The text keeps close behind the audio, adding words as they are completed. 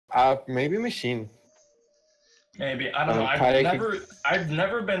Maybe machine. Maybe, I don't know.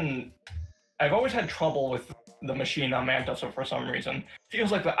 I've always had trouble with the machine on Mantosa for some reason.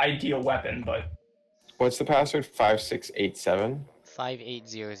 Feels like the ideal weapon, but... What's the password? 5687?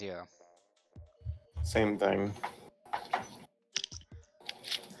 5800. Same thing.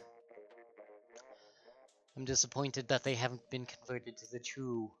 I'm disappointed that they haven't been converted to the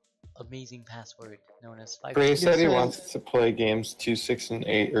true amazing password known as 5. Gray said he wants to play games 2, 6, and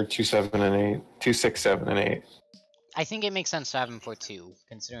 8, or 2, 7, and 8. 2, 6, 7, and 8. I think it makes sense to have him for 2,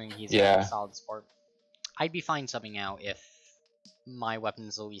 considering he's Yeah. a solid sport. I'd be fine subbing out if my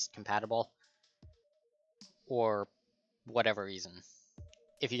weapon's the least compatible. Or whatever reason.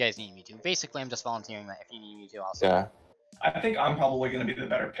 If you guys need me to. Basically, I'm just volunteering that if you need me to, I'll sub. Yeah. I think I'm probably going to be the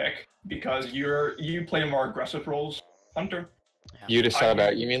better pick, because you play more aggressive roles, Hunter. Yeah. You decide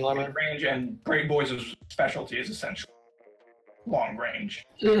out, you mean, Lemon? Range, and Great Boys' specialty is essentially long range.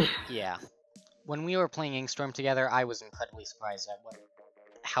 Yeah. When we were playing Inkdstorm together, I was incredibly surprised at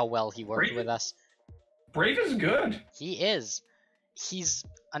how well he worked with us. Brave is good. He is. He's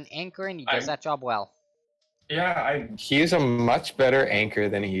an anchor and he does that job well. Yeah, He's a much better anchor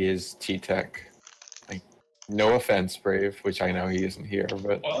than he is T-Tech. Like, no offense, Brave, which I know he isn't here,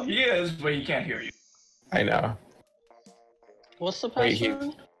 but... Well, he is, but he can't hear you. I know. What's the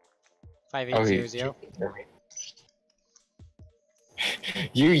password? 5800.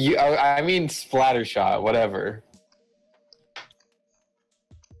 I mean Splattershot, whatever.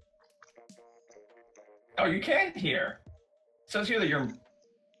 Oh, you can't hear. It says here that you're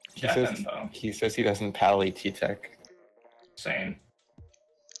deafened, though. He says he doesn't pally T-Tech. Same.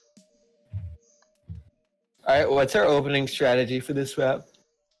 Alright, what's our opening strategy for this map?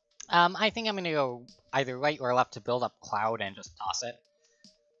 I think I'm gonna go either right or left to build up Cloud and just toss it.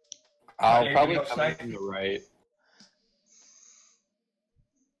 I'll probably go come snipe? from the right.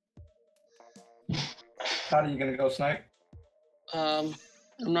 How are you gonna go snipe? I'm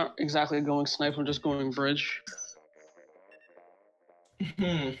not exactly going snipe, I'm just going bridge.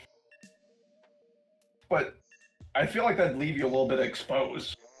 But I feel like that'd leave you a little bit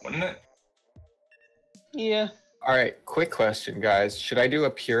exposed, wouldn't it? Yeah. Alright, quick question, guys. Should I do a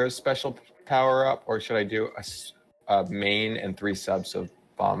pure special power-up, or should I do a main and 3 subs of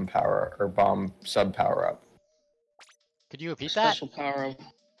bomb power, or bomb sub power-up? Could you repeat that? Special power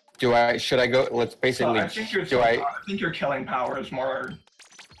up. Should I go, let's basically, I think your killing power is more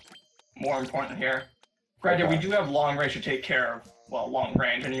important here. Granted, we do have long range to take care of, well, long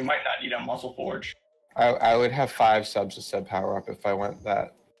range, and you might not need a muscle forge. I would have 5 subs of sub power-up if I went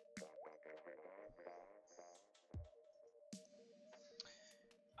that.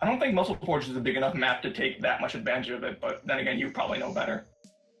 I don't think Muscle Forge is a big enough map to take that much advantage of it, but then again, you probably know better.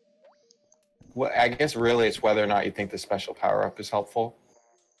 Well, I guess really it's whether or not you think the special power-up is helpful.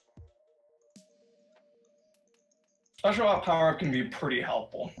 Special power-up can be pretty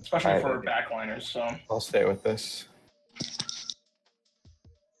helpful, especially for backliners, so... I'll stay with this.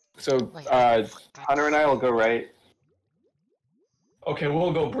 So, Hunter and I will go right. Okay,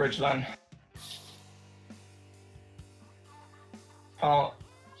 we'll go bridge then.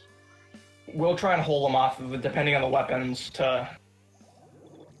 We'll try and hold them off, depending on the weapons, to...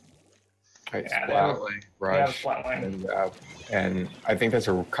 Right, Yeah, rush, and I think that's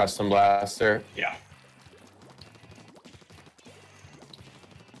a custom blaster. Yeah.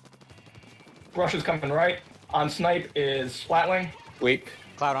 Rush is coming right. On snipe is Splatling. Weak.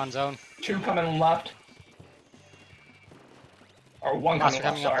 Cloud on zone. 2 coming left. Or 1 coming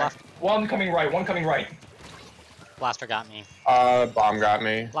left, sorry. Left. 1 coming right, 1 coming right. Blaster got me. Bomb got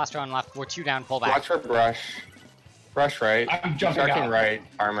me. Blaster on left. We're 2 down. Pull back. Watch for brush. Brush right. I'm jumping Sharking out. right.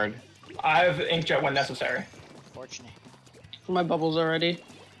 Armored. I have inkjet when necessary. Fortunate. My bubble's already.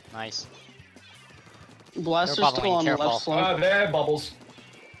 Nice. Blaster's They're still on the bubbling, left slope. There, bubbles.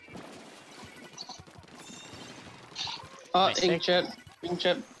 Nice Inkjet.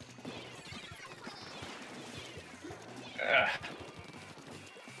 Inkjet.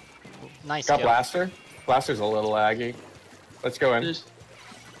 Nice. Got kill. blaster. Blaster's a little laggy. Let's go in. Just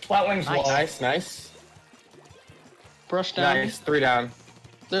Flatling's Nice. low. Nice, nice. brush down. Nice. 3 down.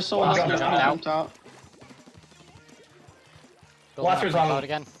 There's someone else Jumped that out. jumped out. Building up Blaster's my on- Cloud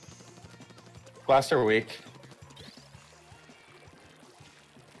again. Blaster weak.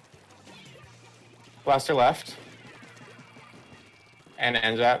 Blaster left. And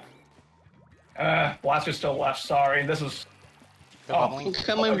ends up. Blaster's still left, sorry. This is... They're bubbling.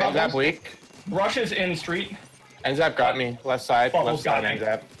 Coming Okay. Ends up bubbles. weak. Rush is in street. Ends up got me. Left side. Bubbles Left side got me. ends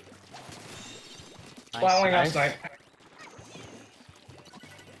up. Splatling on Nice. snipe.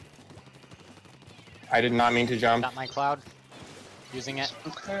 I did not mean to jump. Got my Cloud. Using it.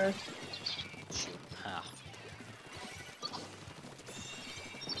 Okay. Shoot. Ah.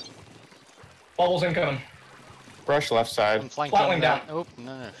 Bubbles incoming. Brush left side. I'm flanking Flatling down. Oh,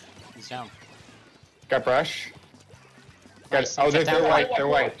 no. He's down. Got brush. Nice. Oh, they're down. white. They're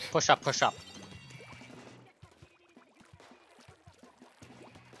white. Push up, push up.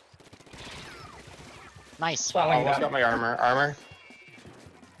 Nice. Flatling Almost down. got my armor.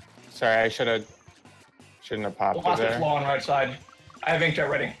 Sorry, I shouldn't have popped it Lost it there. flow on right side. I have inkjet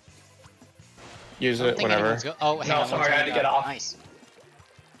ready. Use I don't it think whenever. anyone's oh, hang No, on. sorry, I had to get off. Nice.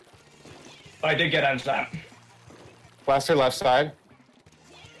 But I did get NZAP. Blaster left side.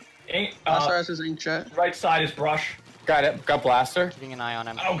 Blaster has his inkjet. Right side is brush. Got it. Got blaster. Keeping an eye on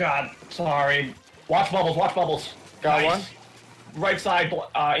him. Oh god, sorry. Watch bubbles, watch bubbles. Got Nice. one. Right side,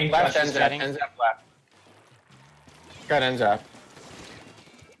 inkjet. Left Just NZAP. setting. NZAP left. Got NZAP.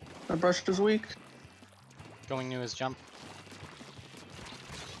 My brush is weak. Going to his jump.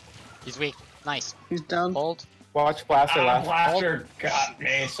 He's weak. Nice. He's down. Hold. Watch blaster left. Blaster got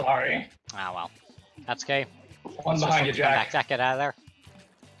me, sorry. Ah, well. That's okay. One Let's behind you, just come Jack. back, get out of there.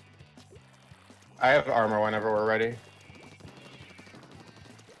 I have armor whenever we're ready.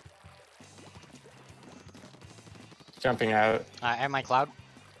 Jumping out. I have my cloud.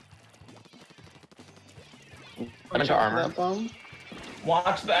 Went into armor. That bomb.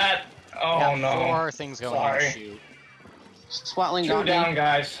 Watch that. Oh Got no. 4 things going Sorry. on. Shoot. Swatling 2 got down, me.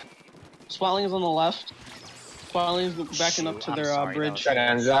 guys. Swatling is on the left. Swatling is backing up Shoot, to I'm their sorry, that bridge. Got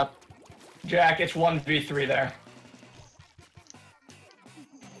NZAP. Jack, it's 1v3 there.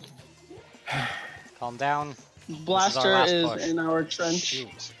 Calm down. Blaster last is push. in our trench.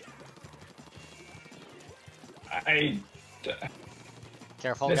 Shoot.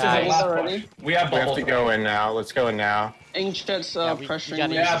 Careful, This guys. is the last Already? push. We have We have bubbles. to go in now. Let's go in now. Inkjet's Yeah, we pressuring gotta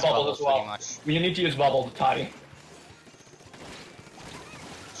me. use Yeah, these bubbles as well. pretty much. You need to use bubble, Toddy.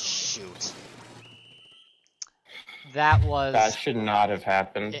 Shoot. That was... That should not have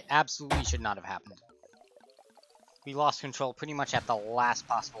happened. It absolutely should not have happened. We lost control pretty much at the last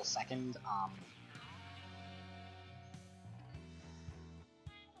possible second.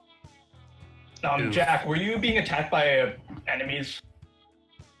 Jack, were you being attacked by enemies?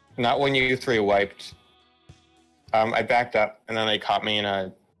 Not when you 3 wiped. I backed up, and then they caught me in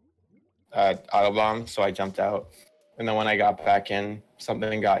a auto bomb, so I jumped out. And then when I got back in,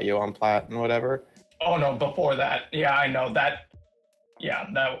 something got you on plat and whatever. Oh no, before that. Yeah, I know that. Yeah,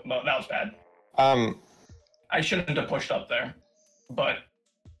 that was bad. I shouldn't have pushed up there, but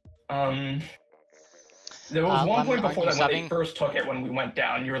there was one point before that when they first took it when we went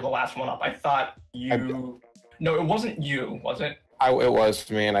down. You were the last one up. I thought you. No, it wasn't you, was it? It was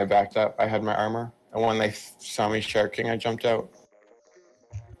me, and I backed up. I had my armor, and when they saw me sharking, I jumped out.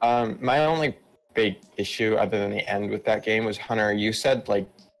 My only big issue, other than the end with that game, was Hunter. You said like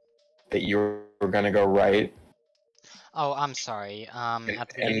that you were gonna go right. Oh, I'm sorry. At the And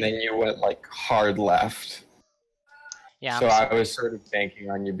beginning... then you went like hard left. Yeah, So I was sort of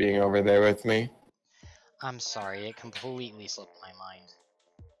banking on you being over there with me. I'm sorry. It completely slipped my mind.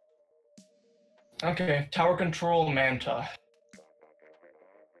 Okay, tower control, Manta.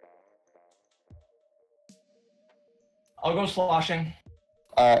 I'll go sloshing.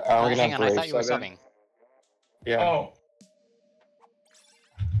 Are we gonna Hang have on, I Brave thought you were sub in? subbing. Yeah. Oh,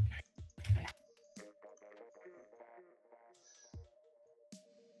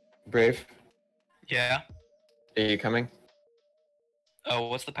 Brave, Yeah. are you coming? Oh,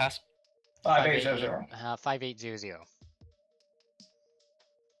 what's the pass? 5800. 5800.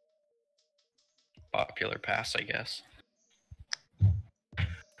 Popular pass, I guess.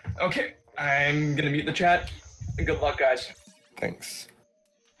 Okay, I'm gonna mute the chat. Good luck, guys. Thanks.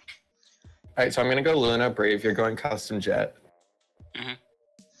 All right, so I'm gonna go Luna. Brave, you're going custom jet. Mhm.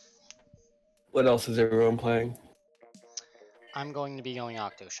 What else is everyone playing? I'm going to be going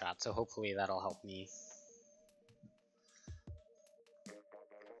Octoshot, so hopefully that'll help me.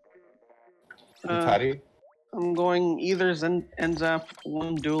 Tati? I'm going either NZAP,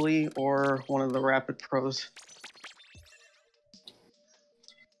 one dually, or one of the Rapid Pros.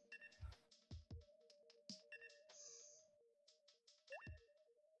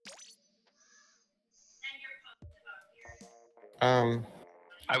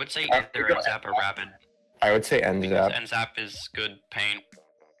 I would say either NZAP or Rapid. I would say end Because up. NZAP is good paint.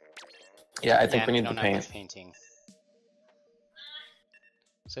 Yeah, I think Yeah, we need the don't have paint. much painting.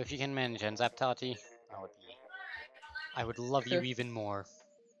 So if you can manage Enzap, Tati, I would love you Okay. even more.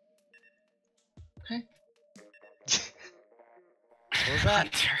 Okay. What was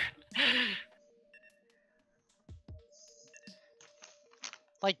that?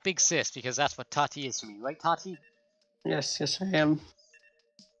 Like Big Sis, because that's what Tati is to me, right, Tati? Yes, I am.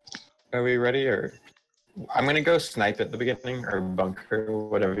 Are we ready, or I'm gonna go snipe at the beginning, or bunker,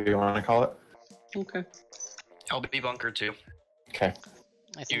 whatever you want to call it. Okay. I'll be bunker too. Okay.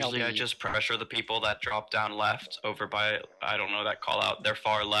 I think Usually I'll I be... just pressure the people that drop down left over by, I don't know that call out, they're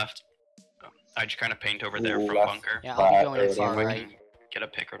far left. I just kind of paint over there from Left. bunker. Yeah, I'll be Flat going or far whatever. right. Get a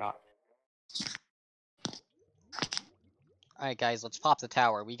pick or not. Alright guys, let's pop the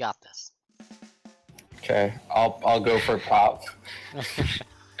tower. We got this. Okay, I'll go for pop.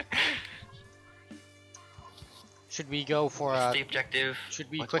 Should we go for What's a... the objective? Should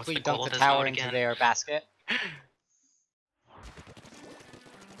we What's quickly the dunk goal the of this tower mode into again? their basket?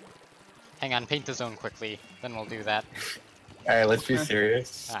 Hang on, paint the zone quickly, then we'll do that. Alright, let's be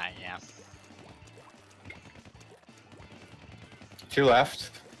serious. Alright, yeah. 2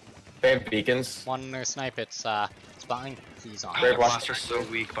 left. They have beacons. One or snipe, it's spotting. He's on. Great The watch. blaster's so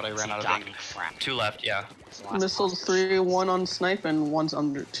weak, but I ran out of Got ink. me, crap. 2 left, yeah. It's the last Missiles blaster. 3, 1 on snipe, and 1's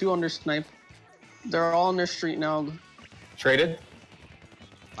under 2 under snipe. They're all on their street now. Traded.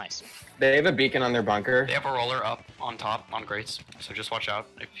 Nice. They have a beacon on their bunker. They have a roller up on top on grates, so just watch out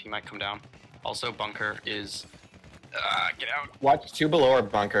if he might come down. Also, bunker is... get out. Watch 2 below our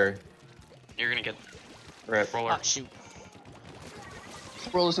bunker. You're gonna get Rip. roller. Oh, shoot.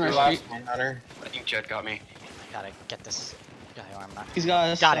 Rollers in Your our last street. one, Hunter. I think Jed got me. Gotta get this guy armed up. He's got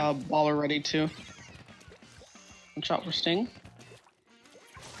his Got him. baller ready too. Watch out for Sting.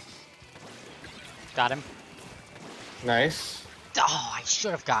 Got him. Nice. Oh, I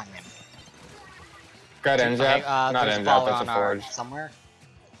should have gotten him. Got Okay, NZAP. Not there's a NZAP, baller that's a on our forge. somewhere.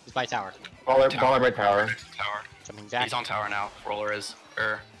 He's by tower. Baller by tower. Tower. Jumping jack. He's on tower now. Roller is,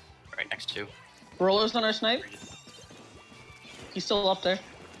 right next to. Rollers on our snipe. He's still up there.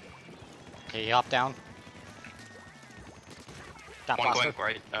 Okay, he hopped down. Got One blaster. going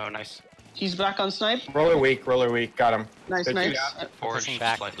right. Oh, nice. He's back on snipe. Roller weak, got him. Nice, Good nice. job. Forge Pushing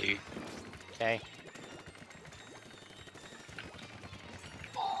back. slightly. Okay.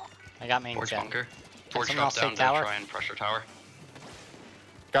 I got main Forge jet. bunker. Forge someone else drop down take to tower? try and pressure tower.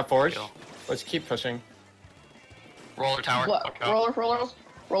 Got forge. Kill. Let's keep pushing. Roller tower. What? Look out.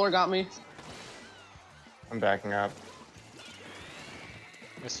 Roller got me. I'm backing up.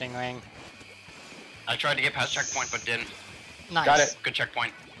 The stingray. I tried to get past checkpoint but didn't. Nice. Got it. Good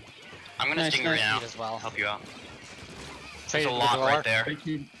checkpoint. I'm gonna Nice, sting her nice. now. Speed as well. Help you out. There's Traded a with lot the roller. right there.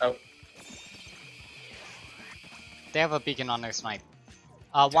 Oh, They have a beacon on their snipe.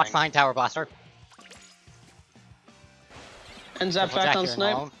 Watch Tank. behind tower blaster. And Zap Double back jack on here,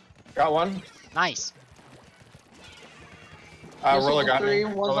 snipe. Nolan. got one. Nice. Roller Missile got me. 3,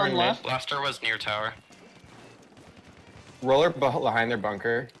 1's Roller on mid. left. Blaster was near tower. Roller behind their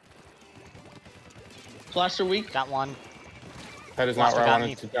bunker. Blaster weak. Got one. That is not Blaster where I got wanted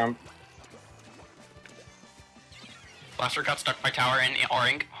me. to jump. Blaster got stuck by tower in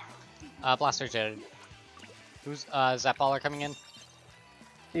R-ink. Blaster jetted. Who's Zap baller coming in?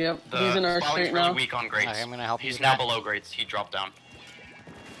 Yep. The He's in our spawling's street really now. weak on grates. Okay, I'm gonna help you He's with now that. below grates. He dropped down.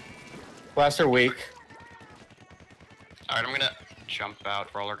 Blaster weak. Alright, I'm gonna jump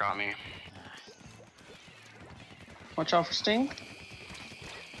out. Roller got me. Watch out for Sting.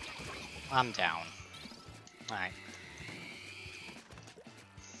 I'm down. Alright.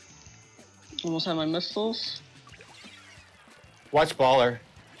 Almost have my missiles. Watch baller.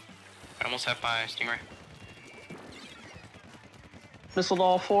 I almost have my stingray. Missile to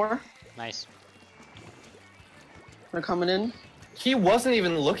all 4. Nice. They're coming in. He wasn't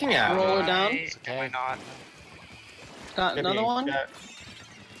even looking at me. Roller down. Okay. Am I not? Got Good another being one. got-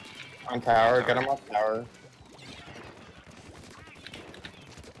 On tower, get him off tower.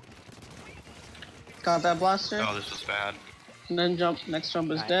 Got that blaster. Oh, this was bad. And then jump. Next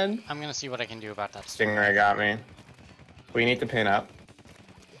jump is Alright. dead. I'm gonna see what I can do about that. Stingray got me. We need to pin up.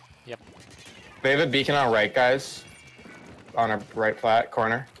 Yep. They have a beacon on right, guys. On our right flat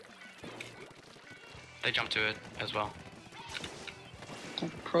corner. They jumped to it as well.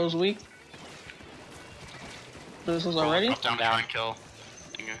 Crow's weak. Missiles Roller already. dropped down to Down. try and kill.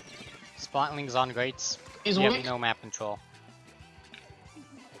 Stingray. Spotling's on grates. He's We have weak. no map control.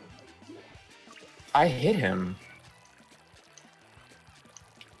 I hit him.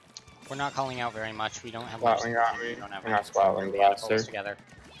 We're not calling out very much. We don't have much. Spotling got We me. don't have I'm not any. spotling We gotta pull blaster. this together.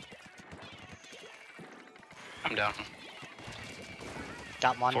 I'm down.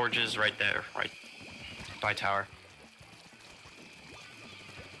 Got one. Forge is right there, right by tower.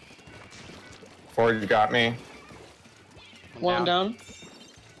 Forge got me. One down.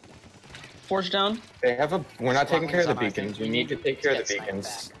 Forge down. They have a. We're not taking care of the Spotling's on our beacons. team. We need to take care of the Get sniped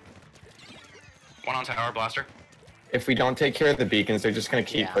beacons. One on tower, blaster. If we don't take care of the beacons, they're just gonna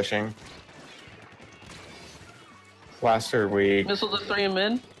keep Yeah. pushing. Blaster weak. Missile to 3 in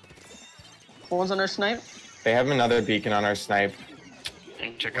mid. One's on our snipe. They have another beacon on our snipe.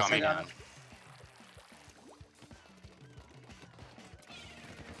 Check What's on me. that gun?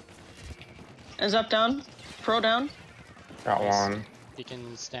 Ends up down. Pro down. Got one.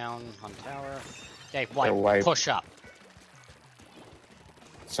 Beacons down on tower. Okay, They're wipe. wiped. Push up.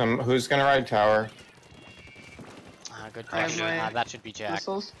 Who's gonna ride tower? Good I have question. my That should be Jack.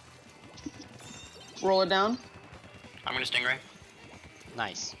 Missiles. Roll it down. I'm gonna Stingray.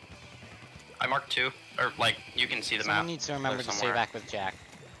 Nice. I marked 2. Or, like, you can see the Someone map. needs to remember They're to stay somewhere. back with Jack.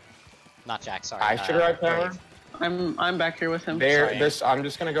 Not Jack, sorry. I should ride tower. Brave. I'm back here with him. Sorry. I'm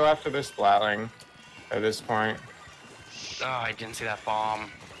just gonna go after this Splatling at this point. Oh, I didn't see that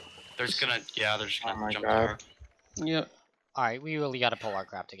bomb. They're just gonna Oh my jump God. tower. Yep. Alright, we really gotta pull our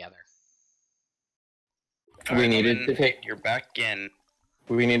crap together. We needed to take You're back in.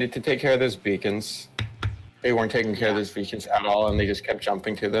 We needed to take care of those beacons. They weren't taking care of those beacons at all, and they just kept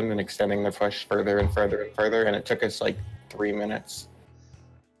jumping to them and extending the push further and further and further, and it took us like 3 minutes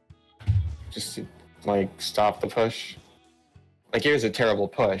just to like stop the push. Like it was a terrible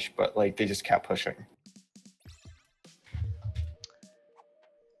push, but like they just kept pushing.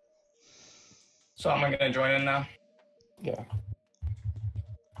 So am I gonna join in now? Yeah.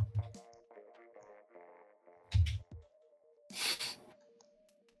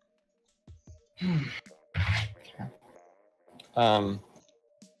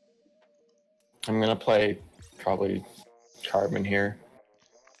 I'm gonna play probably Carbon here.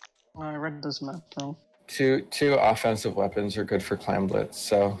 I read this map, bro. Two offensive weapons are good for Clan Blitz,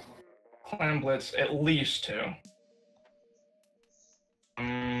 so Clan Blitz, at least 2.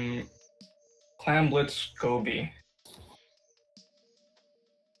 Clan Blitz, Gobi.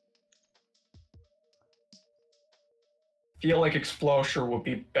 Feel like Explosure would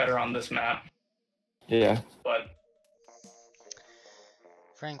be better on this map, yeah. but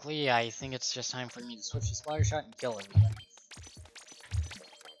Frankly, I think it's just time for me to switch to Splatter Shot and kill everything.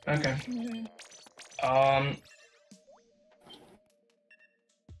 okay.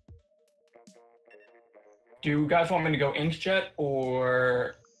 Do you guys want me to go Inkjet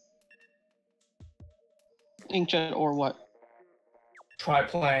or Inkjet or what? try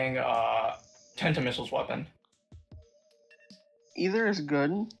playing Tenta Missiles weapon? Either is good.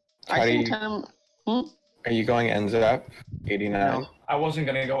 How I do think you- Tem. Are you going NZAP? 89? No. I wasn't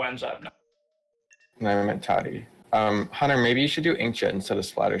gonna go NZAP. No. No, I meant Toddy. Hunter, maybe you should do Inkjet instead of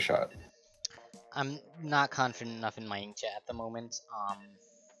Splatter Shot. I'm not confident enough in my inkjet at the moment.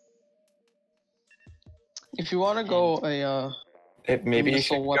 If you want to go Maybe you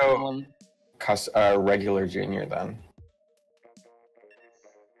missile should weapon go one, regular junior then.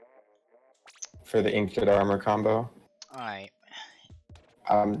 For the Inkjet armor combo. Alright.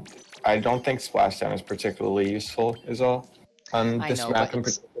 I don't think Splashdown is particularly useful, is all. On I this know, map but in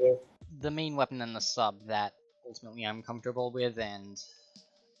it's- particular. The main weapon and the sub that ultimately I'm comfortable with, and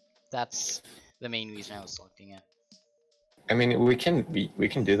that's the main reason I was selecting it. I mean, we can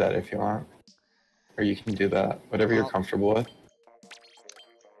do that if you want. Or you can do that. Whatever you're Well, comfortable with.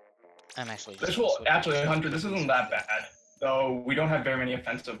 I'm actually just This gonna will switch actually, to- Hunter. This isn't that bad, though. We don't have very many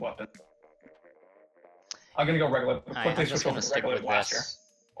offensive weapons. I'm gonna go regular. Alright, Quickly I'm just switch over gonna to stick regular with blaster. this.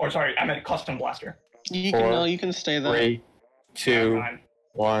 Or sorry, I meant custom blaster. you 4, can no, you can stay there. 3, 2, Never mind.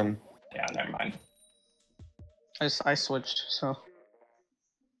 1. Yeah, never mind. I switched, so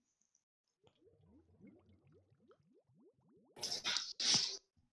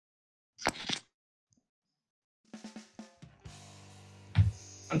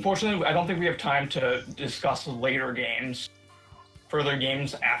Unfortunately, I don't think we have time to discuss later games, further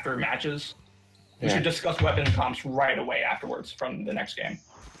games after matches. We Yeah. should discuss weapon comps right away afterwards from the next game.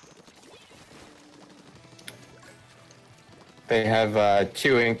 They have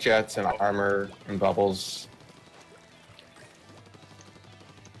 2 Inkjets and armor and bubbles.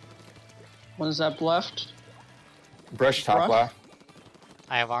 one zap left. Brush top Brush? left.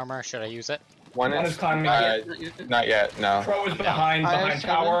 I have armor, should I use it? One One is is climbing. not yet. No. Pro is I'm down. behind I have behind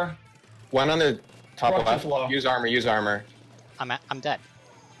 7. tower. One on the top Brush is left. low. Use armor. Use armor. I'm dead.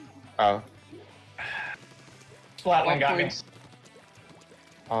 Oh. Splatling got me. Points.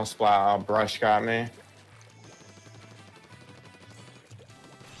 Oh, splat. Oh, brush got me.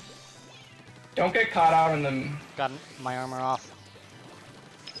 Don't get caught out in the. Got my armor off.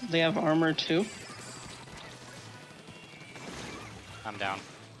 They have armor too. I'm down.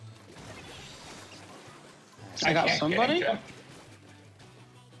 I got can't get somebody? into it.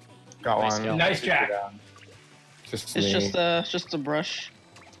 Got Nice one. kill. Nice jack. Just It's me. just a brush.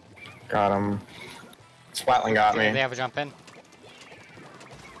 Got him. Splatling got They me. have a jump in.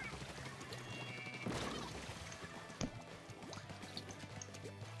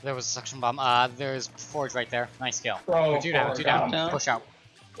 There was a suction bomb. There's Forge right there. Nice kill. Bro, Two down, Forge, two down. down. Push out.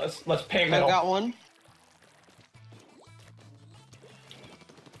 Let's pay I middle. got one.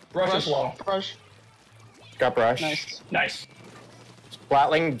 Brush is low. Brush. Got brush. Nice. Nice.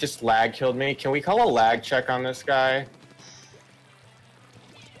 Splatling just lag killed me. Can we call a lag check on this guy?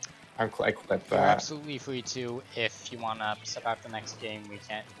 I clipped You're that. absolutely free to. If you wanna step out the next game, we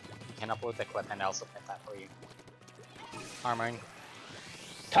can upload the clip and I'll submit that for you. Armoring.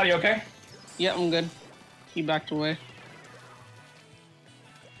 Todd, you okay? Yeah, I'm good. He backed away.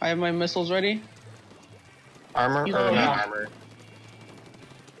 I have my missiles ready. Armor He's or on not me. armor?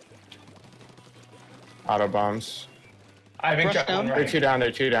 Auto bombs. I have Brush inkjet down. one They're right. two down.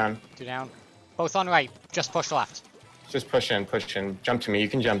 They're two down. Two down. Both on right. Just push left. Just push in, push in. Jump to me. You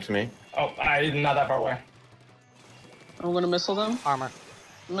can jump to me. Oh, I'm not that far away. I'm gonna missile them. Armor.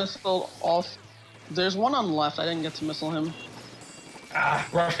 Missile off. There's one on left. I didn't get to missile him. Ah,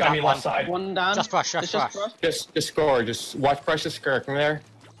 Rush got me Got one. left side. One down. Just brush, just It's brush. Just score. Just watch brush is skirking there.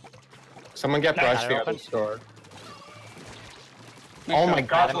 Someone get Nice. brush Got it the other open. score. Nice Oh my job.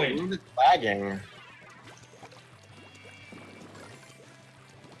 god, Got it. the loot is lagging.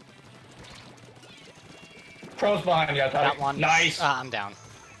 Pro's behind you, Todd. Got one. Nice. I'm down.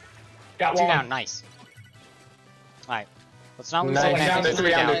 Got Two one. down. Nice. Alright. Let's not lose Nice. the down, advantage. They're three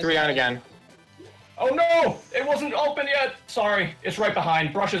down. They're three down again. Oh no! It wasn't open yet! Sorry. It's right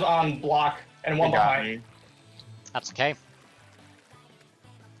behind. Brush is on block and one They got behind. me. That's okay.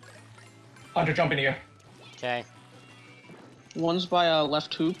 Hunter jumping to you. Okay. One's by a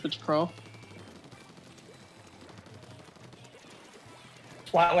left hoop. It's pro.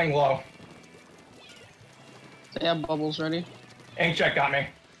 Splatling low. They have bubbles ready. Inkjet got me.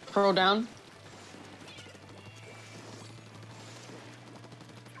 Pro down.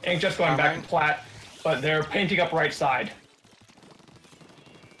 Inkjet's going back to Alright. plat, but they're painting up right side.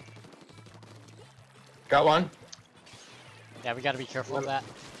 Got one. Yeah, we gotta be careful of that.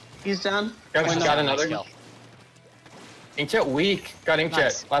 He's down. Got, Wait, no. got Nice another. kill. Inkjet weak. Got Inkjet.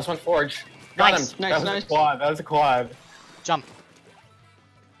 Nice. Last one Forge. Got Nice. him. Nice, That was nice. a quad. That was a quad. Jump.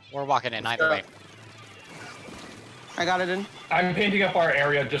 We're walking in either go. way. I got it in. I'm painting up our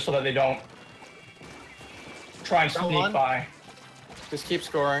area just so that they don't try and Got sneak one. by. Just keep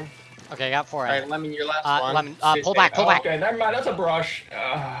scoring. Okay, got four All in. right, Lemon, your last one. Lemon, Stay pull safe. back, pull back. Okay, never mind. That's a brush.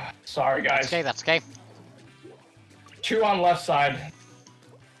 Sorry, guys. That's okay, that's okay. Two on left side.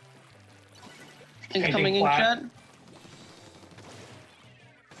 Incoming Painting flat. inkjet.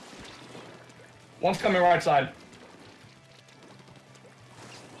 One's coming right side.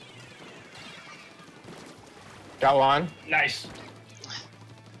 Got one. Nice.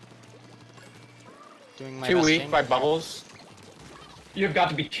 Doing my Too best. weak Thing. by bubbles. You've got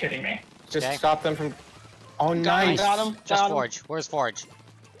to be kidding me. Just Okay. stop them from. Oh, Got him, nice. got him. Just Got him. Forge. Where's Forge?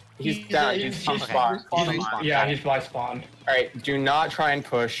 He's down. he's- He's he's- spawned. Okay. He's Spawn. Yeah, Got it. he's by spawn. All right, do not try and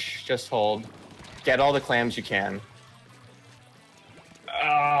push. Just hold. Get all the clams you can.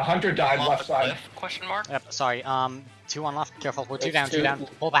 Hunter died Off left the side. cliff, question mark? Yep, sorry. Two on left. Careful. We're two It's down, two two- down.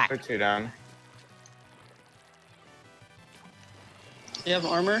 Pull back. They're two down. They have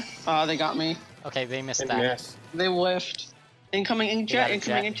armor. They got me. Okay, they missed They that. miss. They whiffed. Incoming got inkjet. it,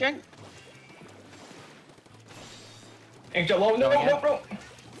 Incoming inkjet. Inkjet low. No, Going no, in. no.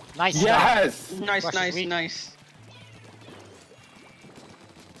 Nice job. Yes. Nice, Rush is nice, weak. nice.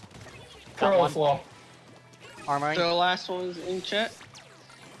 Got Pro one. is low. Armoring. The last one's inkjet.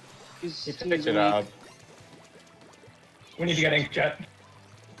 He He's picked weak. it up. We need to get Inkjet.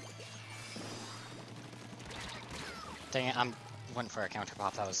 Dang it, I'm went for a counter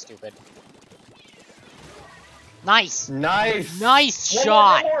pop. That was stupid. Nice. Nice. Nice One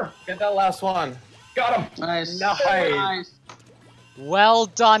shot. more. Get that last one. Got him. Nice. Nice. Nice. Well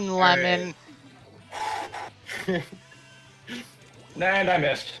done, Lemon. And I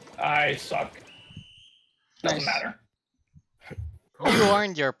missed. I suck. Doesn't Nice. matter. You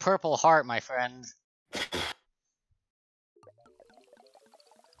earned your purple heart, my friend.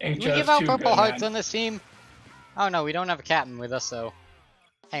 Inkjet's Do we give out too purple good, hearts man. on this team? Oh no, we don't have a captain with us, so...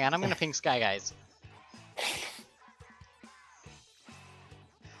 Hang on, I'm gonna ping Sky Guys.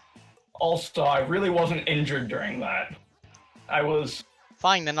 Also, I really wasn't injured during that. I was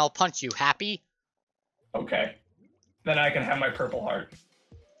Fine, then I'll punch you. Happy? okay. Then I can have my purple heart.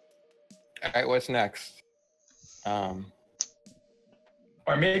 All right, what's next? Or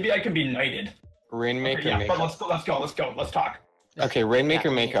maybe I can be knighted. Rainmaker, Yeah, but Mako. let's go. Let's talk. Okay, Rainmaker,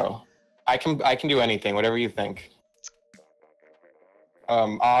 Yeah. Mako. I can do anything, whatever you think.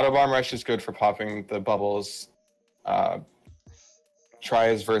 Autobomb Rush is good for popping the bubbles. Try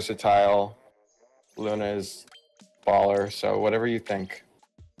is versatile. Luna is baller, so whatever you think.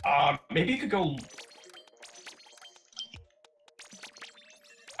 Maybe you could go.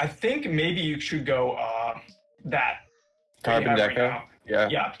 I think maybe you should go that. Carbon Right Deco? now. Yeah.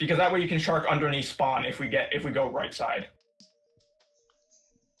 Yeah, because that way you can shark underneath spawn if we go right side.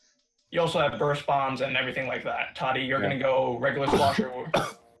 You also have burst bombs and everything like that. Toddy, you're gonna go regular slosher.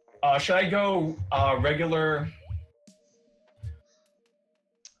 Should I go regular?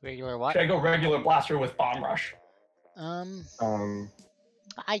 Regular what? Should I go regular blaster with bomb rush? I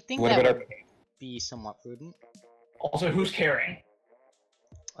think What that about would be somewhat prudent. Also, who's carrying?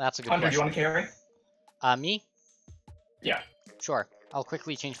 That's a good Hunter, do you question. want to carry? Me? Yeah. Sure. I'll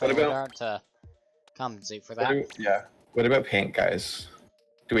quickly change my What about- radar to compensate for that. Yeah. What about paint, guys?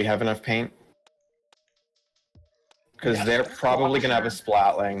 Do we have enough paint? Because Yes. they're probably gonna have a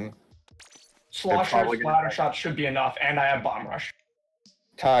splatling. Slosher, probably gonna- splatter shot should be enough, and I have bomb rush.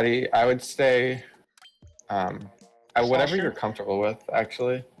 Toddy, I would say, whatever Slosher? you're comfortable with,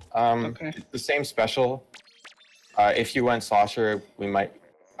 actually. Okay. The same special. If you went slosher, we might.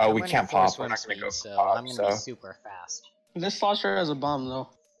 Oh, I'm we running can't full pop. swim We're not gonna speed, go so pop. I'm gonna So. be super fast. This slosher has a bomb though.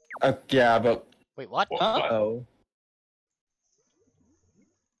 Yeah, but Wait, what? Huh? oh.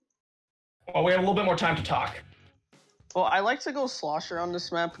 Well, we have a little bit more time to talk. Well, I like to go slosher on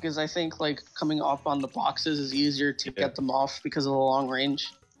this map because I think like coming up on the boxes is easier to get them off because of the long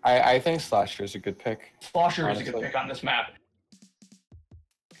range. I think slosher is a good pick. Slosher is a good Honestly. pick on this map.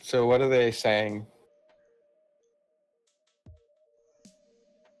 So what are they saying?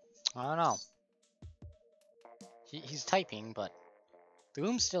 I don't know. He's typing, but the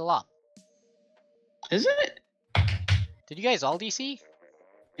room's still up. Is it? Did you guys all DC?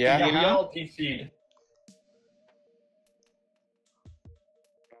 Yeah. We all DC'd.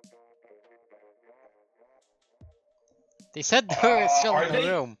 They said they were still are in the they?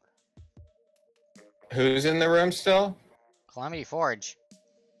 room. Who's in the room still? Calamity Forge.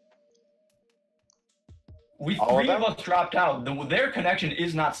 All of Three of them? us dropped out. Their connection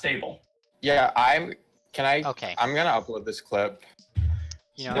is not stable. Yeah, Can I? Okay. I'm gonna upload this clip.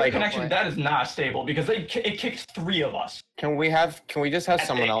 You know, Their go for connection it. that is not stable because it kicks three of us. Can we just have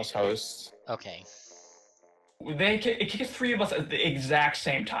someone think- else host? Okay. It kicks three of us at the exact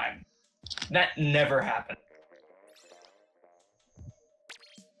same time. That never happened.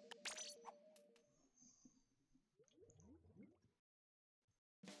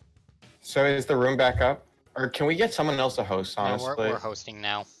 So is the room back up? Or can we get someone else to host, No, honestly? we're hosting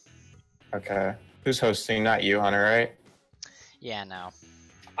now. Okay. Who's hosting? Not you, Hunter, right? Yeah, no.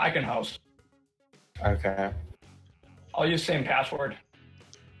 I can host. Okay. I'll use same password.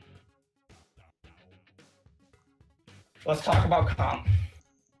 Let's talk about comp.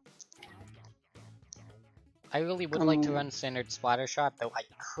 I really would like to run standard splatter shot, though I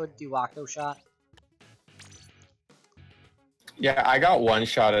could do octo shot. Yeah, I got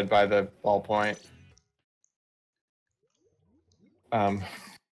one-shotted by the ballpoint.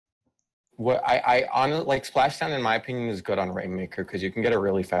 What I on like Splashdown, in my opinion, is good on Rainmaker because you can get a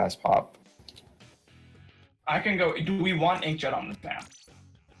really fast pop. I can go. Do we want Inkjet on this map?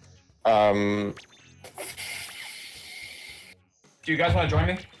 Do you guys want to join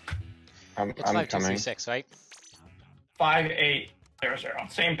me? I'm It's coming. 5236, right?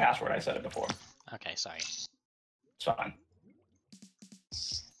 5800. Same password. I said it before. Okay, sorry. It's fine.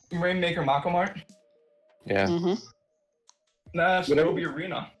 Rainmaker Mako Mart. Yeah. Mm-hmm. Nah, Whatever. Snowy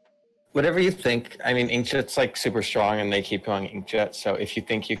Arena. Whatever you think. I mean, Inkjet's like super strong, and they keep going Inkjet. So if you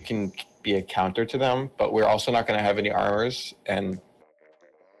think you can be a counter to them, but we're also not going to have any armors, and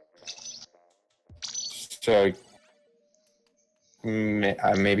so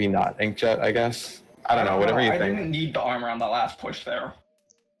maybe not Inkjet. I guess. I don't know. Whatever you I think. didn't need the armor on the last push there.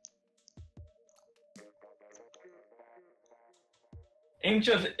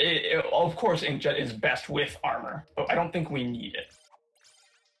 Inkjet, of course, Inkjet is best with armor, but I don't think we need it.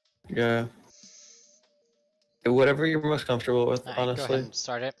 Yeah. Whatever you're most comfortable with, Alright, go ahead honestly. and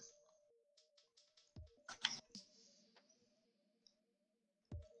start it.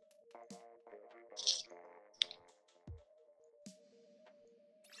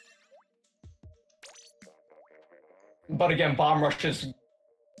 But again, bomb rush is.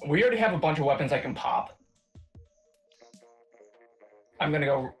 We already have a bunch of weapons I can pop. I'm gonna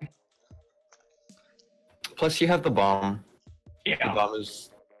go. Plus, you have the bomb. The Yeah. bomb is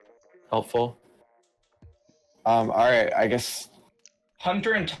helpful. All right. I guess.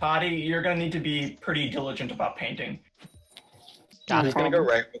 Hunter and Toddy, you're gonna need to be pretty diligent about painting. Got Who's it. gonna go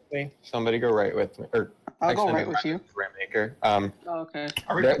right with me? Somebody go right with me, or I'll go actually, right with you. Rainmaker. Oh, okay.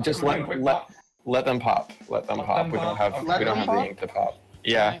 Are we Just are we doing quick pop? let them pop. Let them Let pop. them We don't pop? have Okay. Let we don't them have the pop? ink to pop.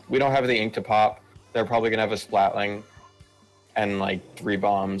 Yeah, Alright. we don't have the ink to pop. They're probably gonna have a splatling. and like 3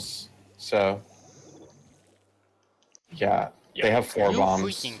 bombs. So yeah, Yeah. they have 4 You bombs.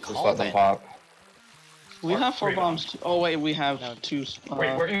 freaking Just called let them it. pop. We have 4 3 bombs. Too. Oh wait, we have No. 2. Wait,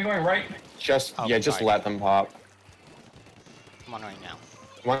 where are you going? Right? Just Oh, just sorry. let them pop. I'm on right now.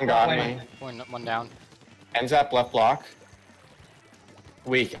 One got Lane. me. One down. Ends up left block.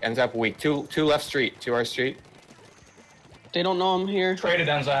 Weak. Ends up weak. Two left street. 2 our street. They don't know I'm here. Traded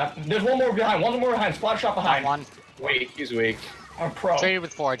ends up. There's one more behind. One more behind. Splash shot Got behind. one. Weak. He's weak. I'm pro. Traded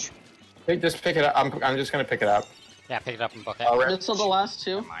with Forge. Just pick it up. I'm just gonna pick it up. Yeah, pick it up and book it. Oh, right. This are the last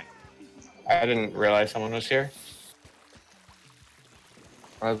 2. Never mind. I didn't realize someone was here.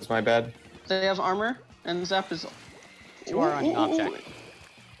 Oh, that's my bad. They have armor, and Zap is. 2 are on object.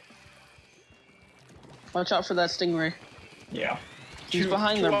 Watch out for that stingray. Yeah. He's Two-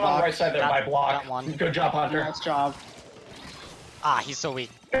 behind two their on the box. right side there Got- by block. got one. Good job, Hunter. Nice job. Ah, he's so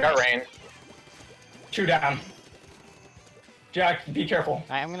weak. Got rain. 2 down. Jack, be careful.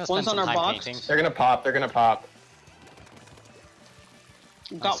 Alright, I'm gonna spend One's on some our time box. painting. They're gonna pop. They're gonna pop.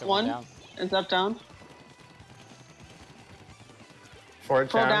 Got So one. down. And Zap down. Forward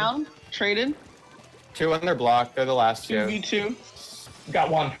Pro down. down. Traded. 2 on their block. They're the last 2. 2v2. Got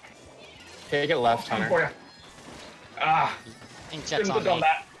one. Take it left, Coming Hunter. for you. Ah, Inkjet's shouldn't on have done me.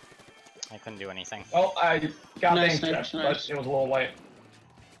 that. I couldn't do anything. Well, I got Nice, the nice, inkjet, nice. but it was a little late.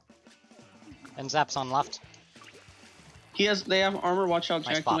 And Zap's on left. He has. They have armor. Watch out,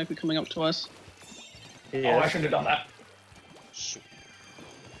 Nice Jack. pop. He might be coming up to us. He Oh, I is. shouldn't have done that. Shoot.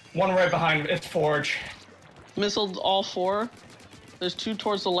 One right behind. It's Forge. Missiled all 4. There's 2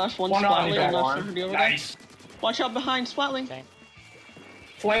 towards the left. One One on you, Splatling. I'm got not one. sure who the other Nice. guy. Watch out behind Splatling. Okay.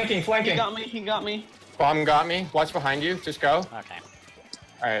 Flanking, He flanking. got me. He got me. Bomb got me. Watch behind you. Just go. Okay.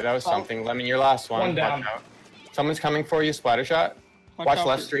 Alright, that was Oh. something. Lemon, your last one. One down. Watch out. Someone's coming for you. Splatter shot. Watch out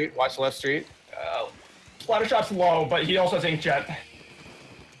left for- street. Watch left street. Splatter shot's low, but he also has inkjet.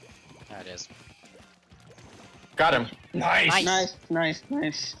 There it is. Got him. Nice. Nice.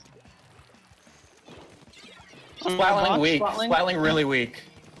 Nice. Splatling weak. Splatling. Splatling really weak.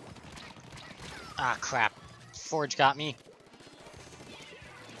 Ah, crap. Forge got me.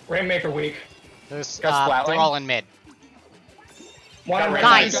 Rainmaker weak. There's, Got they're Splatling. all in mid. One on red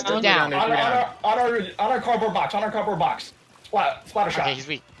Nice. side. Two down. On our cardboard box. On our cardboard box. Splatter shot. Okay, he's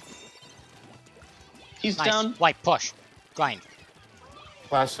weak. He's Nice. down. White, push. Grind.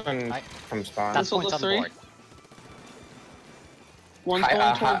 Last one Right. from spawn. That's Missile points to on the 3. board. One's Hi-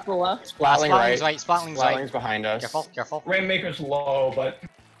 going towards the left. Splatling right. Splatling's right, Splatling's right. Splatling's behind us. Careful, careful. Rainmaker's low, but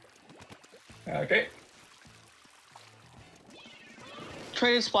okay.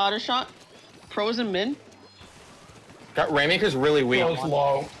 Traded splatter shot. Pros and mid. Got Rainmaker's really weak. Pro's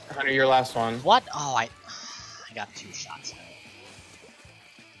low. Hunter, your last one. What? Oh, I got 2 shots.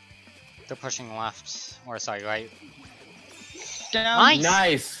 They're pushing left. Or, sorry, right. Down. Nice.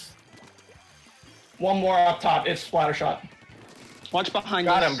 Nice. One more up top. It's splatter shot. Watch behind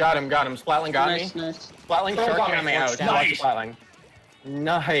Got us. him. Splatling got Nice, me. nice. Splatling Throw sharking got on me. me out. Nice. Watch Splatling.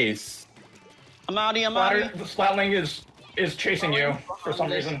 Nice. I'm outie. The Splatling is chasing you for some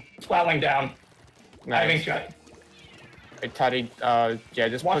reason. Splatling down. I Nice. think jet. Hey, Toddy, yeah,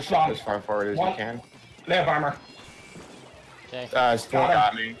 just Watch push strong. up as far forward as One- you can. They have armor. Okay. Storm Got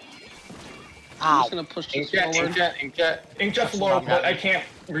got me. I'm Ow. just gonna push this Inkjet, forward. inkjet. Inkjet's Some low, bomb got but I me. can't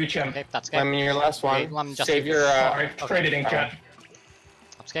reach him. Okay, that's good. Lemon, your last Okay, one. Lemon, just Save your, Sorry, okay. traded inkjet.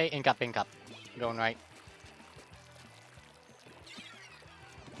 That's okay, ink up, ink up. Going right.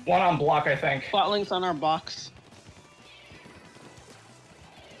 One on block, I think. Splatling's on our box.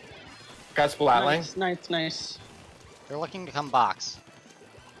 got Splatling. Nice. They're looking to come box.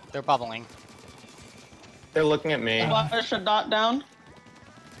 They're bubbling. They're looking at me. Splatter shot dot down.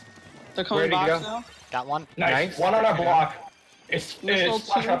 They're coming Where'd he box go? now. Got one. Nice. Nice. One on our block. It's Missile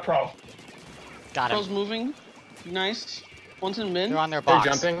splash two. shot pro. Got Pro's him. moving. Nice. One's in mid. They're on their They're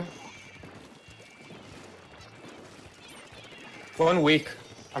box. jumping. One weak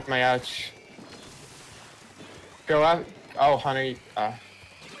on my ouch. Go out. Oh, Hunter.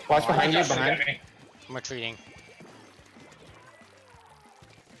 Watch behind you. Just Behind. get me. I'm retreating.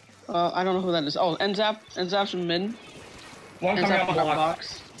 I don't know who that is. Oh, Enzap's in mid. One coming Enzap on on our block.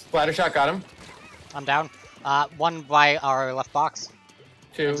 box. Splatter shot got him. I'm down. One by our left box.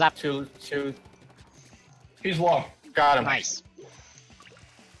 Two. Zap. Two. He's low. Got him. Nice.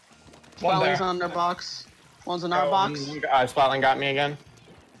 One Splatling's there. on their box. One's in our box. Splatling got me again.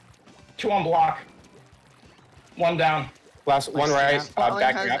 Two on block. One down. Last one Nice. right. Splatling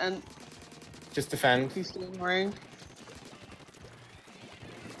Backing has up. and Just defend. he's still in ring.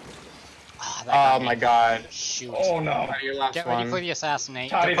 Oh, that got Oh me. my god. Shoot. Oh no. Hunter, your last Get one. ready for the assassinate.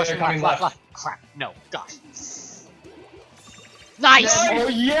 Toddy, They're pushing they're coming left. left. Crap. No. Gosh. Nice! Oh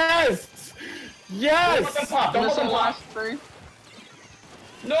yes! Don't let them Yes! pop. Don't let Missing them the pop. last three.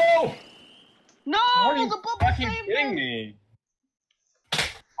 No! No, Are you the bubble fucking saved kidding him. me?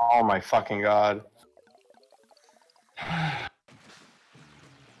 Oh my fucking god. I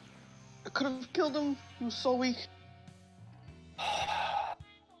could have killed him. He was so weak.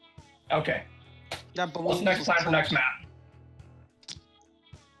 Okay. That bubble. What's the next plan for next map?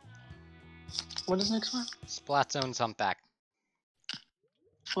 What is next map? Splat zone's humpback.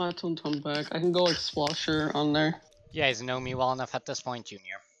 Flat on back. I can go like Splasher on there. You guys know me well enough at this point,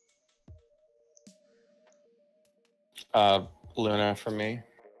 Junior. Luna for me.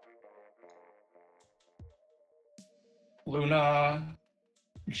 Luna,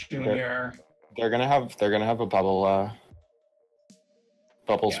 Junior. They're gonna have a bubble Yeah.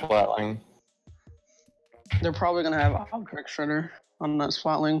 splatling. They're probably gonna have Object Shredder on that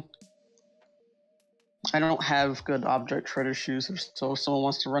Splatling. I don't have good Object Shredder shoes, so if someone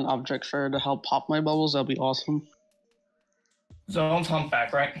wants to run Object Shredder to help pop my bubbles, that'll be awesome. Zone's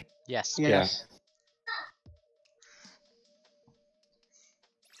humpback, right? Yes. Yes.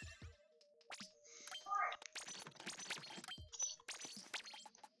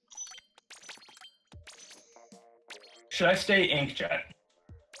 Should I stay Inkjet?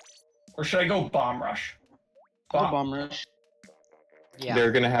 Or should I go Bomb Rush? Go Bomb Rush. Yeah.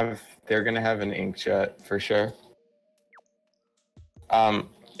 They're gonna have an inkjet for sure.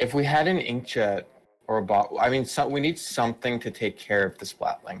 If we had an inkjet or a bot, I mean, we need something to take care of the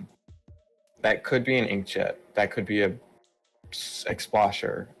splatling. That could be an inkjet. That could be a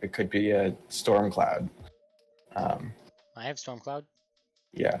Explasher. It could be a Stormcloud. I have Stormcloud.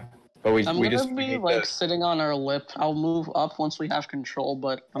 Yeah, but we I'm we gonna just be need like to- sitting on our lip. I'll move up once we have control,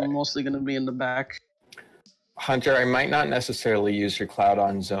 but I'm mostly gonna be in the back. Hunter, I might not necessarily use your cloud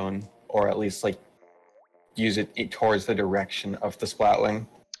on zone, or at least like use it towards the direction of the splatling,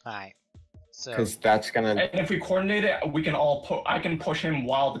 Alright. So because that's gonna. And if we coordinate it, we can all I can push him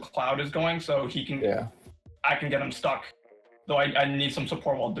while the cloud is going, so he can. Yeah. I can get him stuck. Though I need some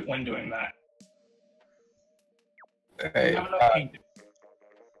support when doing that. Hey, We have enough paint.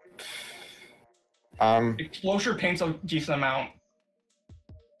 um. Explosure paints a decent amount.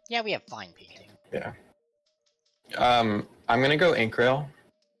 yeah, we have fine painting. Yeah. I'm gonna go ink rail,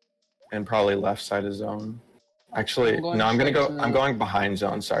 and probably left side of zone. Actually, I'm going no, I'm gonna straight go. to I'm the- going behind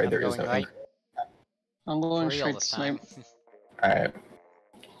zone. Sorry, I'm there is going no right. ink. I'm going For real straight this to time. snipe. All right.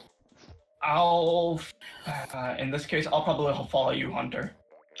 I'll. In this case, I'll probably follow you, Hunter.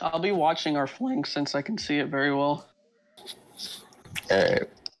 I'll be watching our flank since I can see it very well. All right.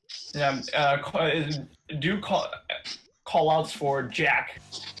 Yeah. Do call outs for Jack.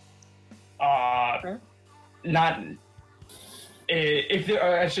 Not. If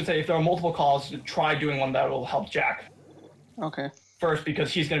there, I should say, if there are multiple calls, try doing one that will help Jack Okay. first,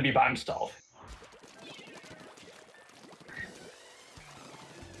 because he's going to be by himself.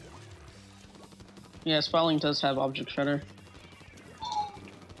 Yeah, Splatling does have Object Shredder.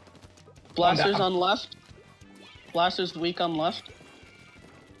 Blaster's down. on left. Blaster's weak on left.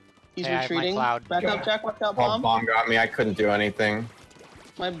 He's Okay, I have my retreating. cloud. Back Yeah. up, Jack. Watch out, Bomb. bomb. Bomb got me. I couldn't do anything.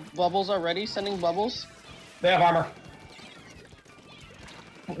 My bubbles are ready. Sending bubbles. They have armor.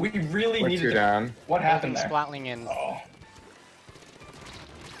 We really We're needed two to. down. What happened Holding there? Splatling in. Oh.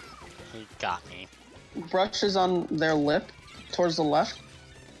 He got me. Brush is on their lip, towards the left.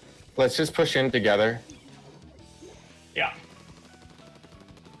 Let's just push in together. Yeah.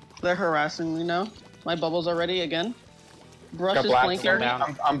 They're harassing me now. My bubbles are ready again. Brush Got is black flanking there. me.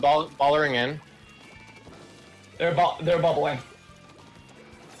 down. I'm ballering in. They're bubbling.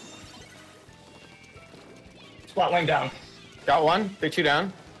 Splatling down. Got one. They're two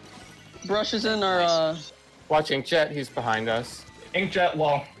down. Brush is in our. Watch inkjet. He's behind us. Inkjet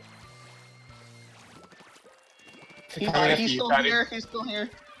low. He's Coming after you, still Patty. here. He's still here.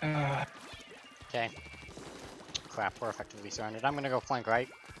 Okay. Crap, we're effectively surrounded. I'm gonna go flank right.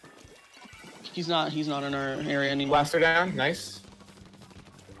 He's not in our area anymore. Blaster down. Nice.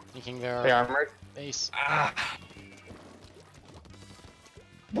 Making their They armored. base.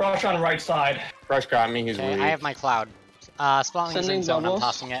 Brush on right side. Brush got me. He's Okay, weak. I have my cloud. Splitting's in Sending zone. I'm bubbles.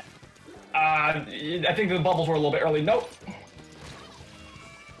 tossing it. I think the bubbles were a little bit early. Nope.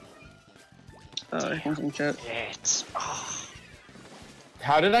 Jet. It's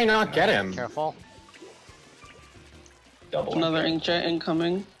How did I not get him? careful. Double. Another inkjet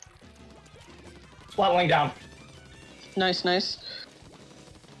incoming. Splatling down. Nice.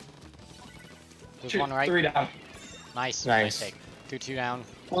 There's one right. 3 down. Nice. Nice. Take. 2 down.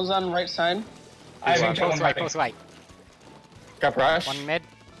 One's on right side. I have Both inkjet Both on right. right. Both right. Got brush. One mid.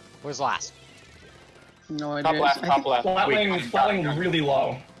 Where's last? No idea. Top left, top left. Splatling really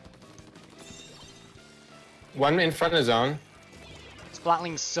low. One in front of zone.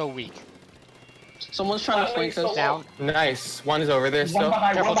 Splatling's so weak. Someone's trying to flank Splatling's so us. Down. Nice. One is over there One still.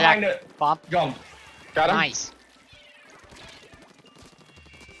 behind, Careful, one behind Jack. it. Bomb. Jump. Got him. Nice.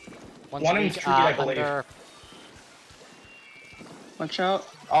 One's One in weak, street, I believe. under... Watch out.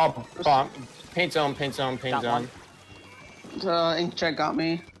 Oh, bomb. Paint zone, paint zone, paint Got zone. Inkjet got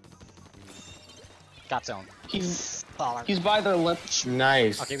me. Got zone. He's Baller. he's by the lip.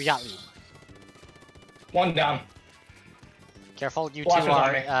 Nice. Okay, we got lead. One down. Careful, you two Blasters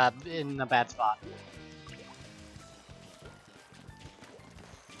on are me. in a bad spot.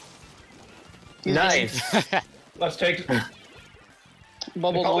 Nice. Let's take.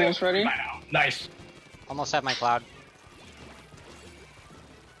 Bubble's almost ready. Nice. Almost have my cloud.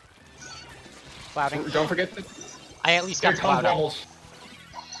 Clouding. Don't forget the... I at least Here got the comes cloud up. bubbles.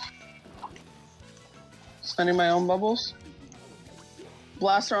 Spending my own bubbles.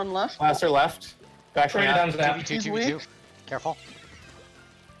 Blaster on left. Blaster left. Backing Trade up. down zap. 2v2, He's 2v2. weak. Careful.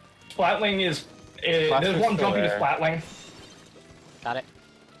 Splatling is. There's Blaster's one still jumping to there. Splatling. Got it.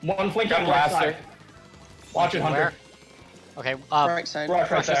 One flanking Got on right blaster. side. Watch it, Hunter. Where? Okay, Right side. Rush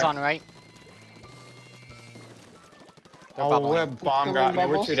right Rush is there. on right. They're Oh, bubbling. what a bomb got me. We're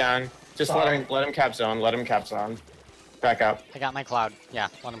Bubbles? two down. Just Sorry. let him cap zone. Let him cap zone. Back up. I got my cloud. Yeah,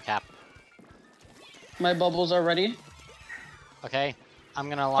 let him cap. My bubbles are ready. Okay, I'm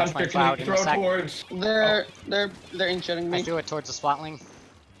gonna launch my Hunter, cloud can in you a throw sec. towards? They're inkjetting I me. threw it towards the Splatling.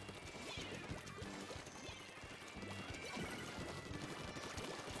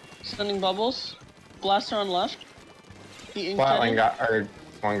 Sending bubbles. Blaster on left. He Flatline inkjetting. got, or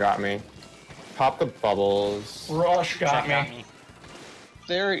one got me. Pop the bubbles. Rush got Jack me.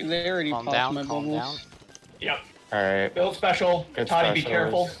 They already Calm popped down, my calm bubbles. down. Yep. Alright. Build special. Good Toddy, be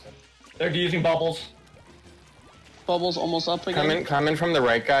specials. careful. They're using bubbles. Bubbles almost up again. Come in from the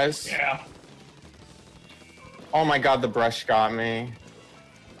right, guys. Yeah. Oh my god, the brush got me.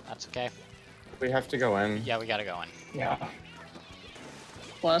 That's okay. We have to go in. Yeah, we gotta go in. Yeah.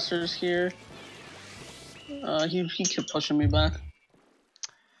 Blaster's here. He kept pushing me back.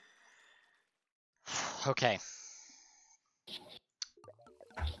 Okay,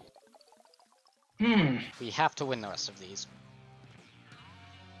 we have to win the rest of these.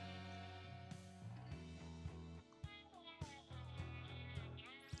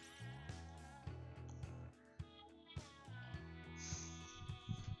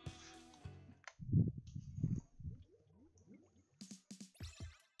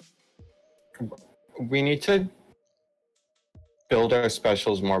 We need to build our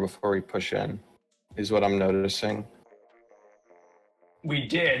specials more before we push in, is what I'm noticing. We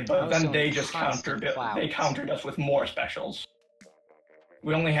did, but Also then they just constant they clouds. countered us with more specials.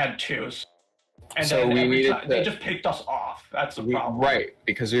 We only had twos. And So then we every needed time, they to- just picked us off. That's the problem. Right,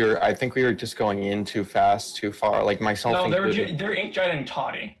 because I think we were just going in too fast, too far, like myself No, included. they're inkjetting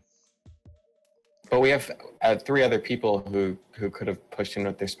Toddy. But we have 3 other people who could have pushed in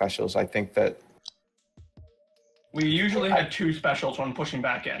with their specials. I think that, We usually had 2 specials when pushing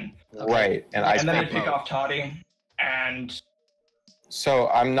back in. Okay. right, and And then they think, pick off Toddy, and so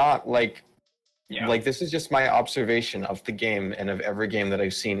I'm not like, yeah. like this is just my observation of the game and of every game that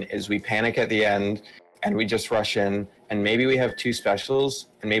I've seen is we panic at the end and we just rush in and maybe we have 2 specials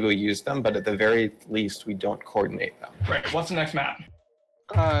and maybe we use them, but at the very least we don't coordinate them. Great. What's the next map?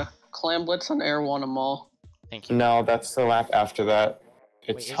 Clam Blitz on Air 1 Mall. Thank you. No, that's the lap after that.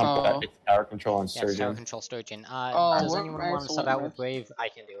 It's Wait, hump oh. it's tower control and Yeah, it's tower surgeon. control Sturgeon. Oh, Does we're anyone right, want to so sub we're out right. with Brave? I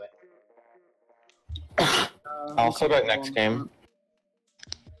can do it. I'll sub out next game.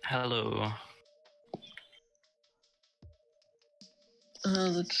 Hello.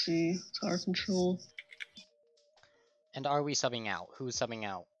 Let's see. Tower control. And are we subbing out? Who's subbing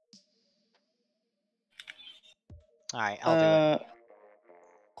out? Alright, I'll do it.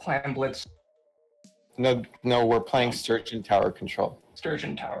 Clan Blitz, No, we're playing Sturgeon tower control.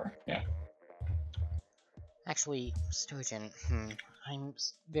 Sturgeon Tower. Yeah. Actually, Sturgeon, I'm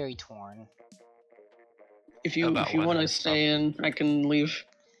very torn. If you About want whether to to stay in, I can leave.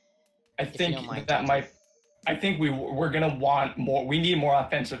 I you think don't mind, that Tony. might. I think we're gonna want more. We need more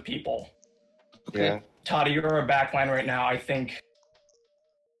offensive people. Okay. Yeah. Toddy, you're our backline right now. I think.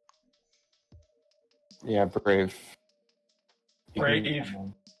 Yeah, brave. You can- Brave.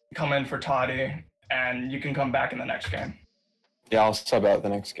 Come in for Toddy, and you can come back in the next game. Yeah, I'll sub out the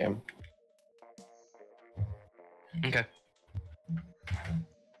next game. Okay.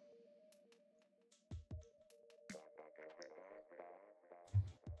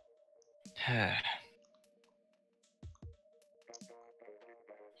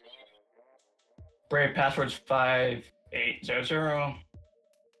 Brave password's 5800.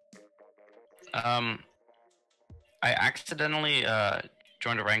 I accidentally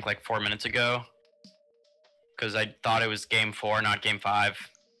joined a rank like 4 minutes ago because I thought it was game 4, not game 5.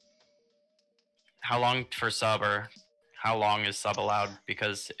 How long for sub, or how long is sub allowed?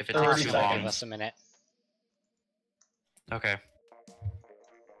 Because if it 30 takes too long, Give us a minute. okay.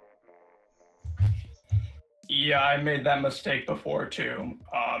 Yeah, I made that mistake before too.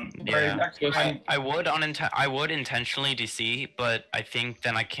 Brave, Yeah, next time, I would intentionally DC, but I think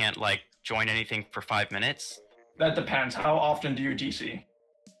then I can't like join anything for 5 minutes. that depends. How often do you DC?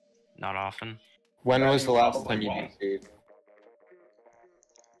 Not often. When Then was you the last probably time you won't. DC'd?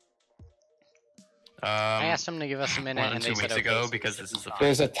 I asked them to give us a minute, 1 or and 2 they said weeks okay, ago, so we because should this be is the fine.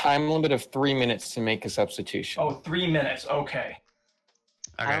 There's a time limit of 3 minutes to make a substitution. Oh, 3 minutes. Okay.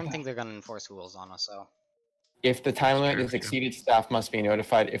 I Okay. don't think they're gonna enforce rules on us, so. If the time limit True, is true. exceeded, staff must be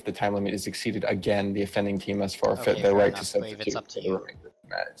notified. If the time limit is exceeded again, the offending team must forfeit Okay, their fair right enough, to Brave, substitute it's up to for the you. remainder of the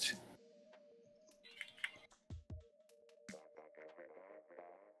match.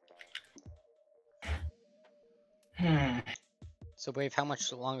 So Brave, how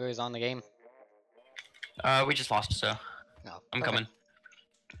much longer is on the game? We just lost, so No. I'm perfect.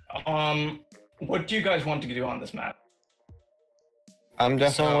 coming. What do you guys want to do on this map? I'm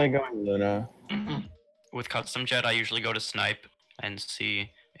definitely going Luna. With custom jet, I usually go to snipe and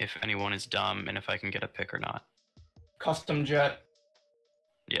see if anyone is dumb and if I can get a pick or not. Custom jet.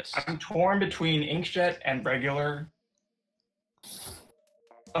 Yes. I'm torn between inkjet and regular.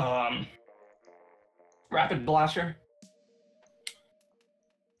 Rapid blaster.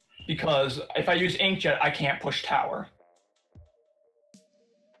 Because if I use inkjet, I can't push tower.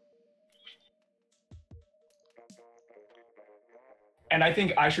 And I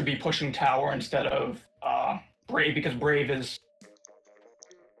think I should be pushing tower instead of Brave, because Brave is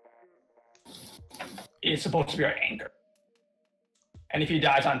supposed to be our anchor. And if he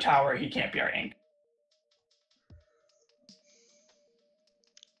dies on tower, he can't be our anchor.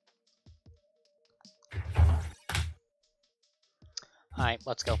 Alright,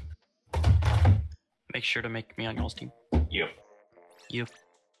 let's go. Make sure to make me on y'all's team. You. You.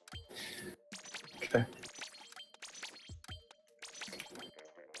 Okay.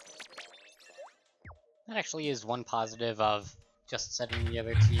 That actually is one positive of just setting the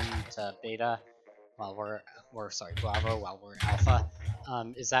other team to beta while we're sorry, Bravo while we're alpha.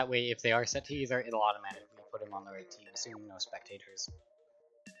 Is that way if they are set to either, it'll automatically put them on the right team, assuming no spectators.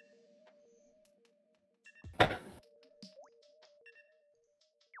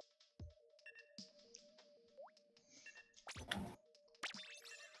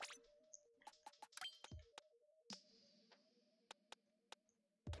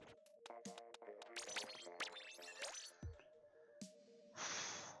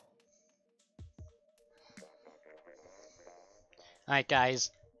 Alright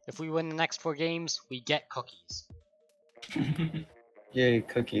guys, if we win the next 4 games, we get cookies. Yay,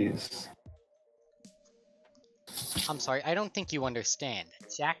 cookies. I'm sorry, I don't think you understand.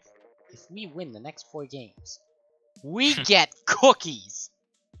 Jack, if we win the next 4 games, we get cookies!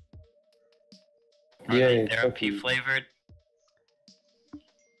 Are Yay, they therapy cookies. flavored?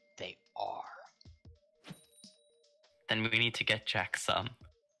 They are. Then we need to get Jack some.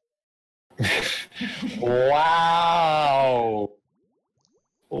 Wow.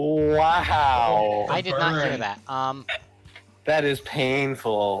 Wow. I did not hear burn. that. That is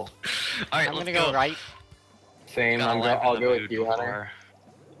painful. All right, I'm let's gonna go right. Same, Got a lamp in I'll the go with mood you, Hunter.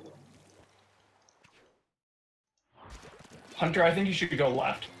 before- Hunter, I think you should go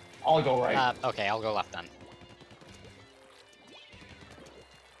left. I'll go right. Okay, I'll go left then.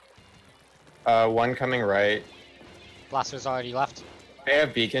 One coming right. Blaster's already left. They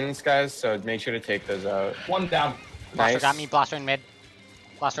have beacons, guys, so make sure to take those out. One down. Blaster Nice. got me, Blaster in mid.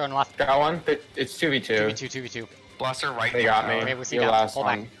 Blaster on left. Got one? It's 2v2. 2v2, 2v2. Blaster right. They got me. Okay, we'll see Your now. last Pull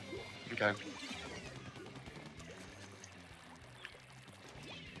back. one. Okay.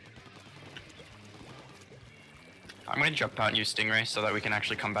 I'm gonna jump out and use Stingray so that we can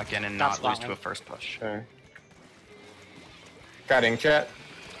actually come back in and That's not lose fine. to a first push. Sure. Got inkjet.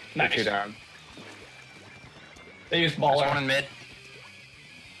 Nice. 2 down. They use There's one baller. in mid.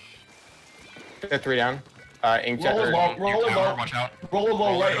 They're 3 down. Inkjet. Roll or- low, roll Tower, low, watch out. roll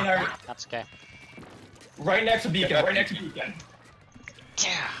low, right in our, That's okay. right next to beacon, right next to beacon.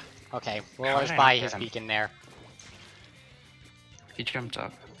 Yeah. Okay, How Roller's did I by not his get him? beacon there. He jumped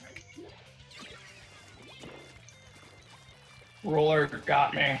up. Roller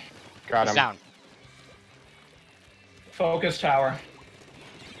got me. Got He's him. down. Focus tower.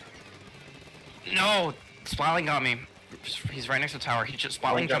 No! Splatling got me. He's right next to tower. He just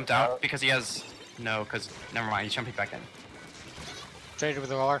Splatling One jumped jumped out out. because he has No, because never mind. He's jumping back in. Traded with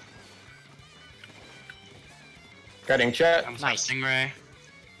the roller. Cutting chat. I'm Nice. Stingray.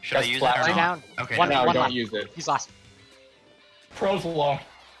 Should I That's use flat. it or Three not? down. Okay. One, No, one don't left. use it. He's lost. Pro's low.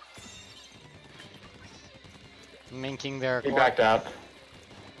 Minking their He core. backed out.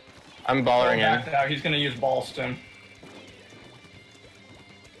 I'm ballering Backed in. out. He's gonna use Ballston.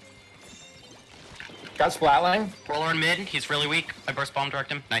 Got Splatling. Roller in mid. He's really weak. I burst bomb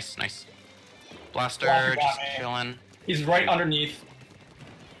direct him. Nice, nice. Blaster, Blaster got just me. chilling. He's right underneath.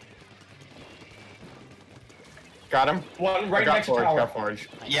 Got him. One right got next to Forge. tower. Got Forge.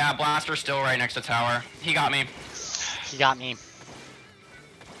 Yeah, Blaster's still right next to tower. He got me. He got me.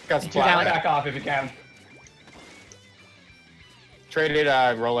 Got down. Splatling. Back off if you can. Traded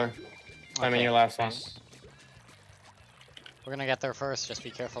roller. I mean Okay. your last one. Nice. We're gonna get there first. Just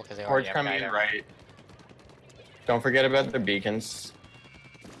be careful because they Forge already have a coming guy in there. right. Don't forget about the beacons.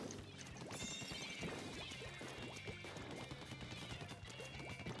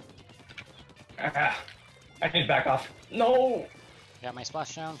 Ah, I need to back off. No! Got my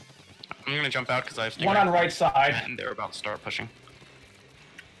splash down. I'm gonna jump out because I have Stingray. One on right side. And they're about to start pushing.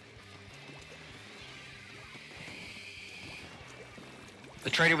 They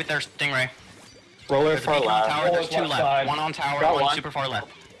traded with their Stingray. Roller There's a far beacon on left. tower. There's Roller's two left left. side. One on tower, Got one one. super far left.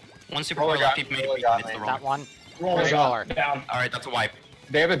 One super Roller far left. got He me, made a roller beacon. got It's me. the roller. Got one. Roller Where's got Roller? down. Alright, that's a wipe.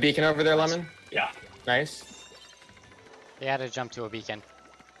 They have a beacon over there, Lemon. Yeah. Nice. They had to jump to a beacon.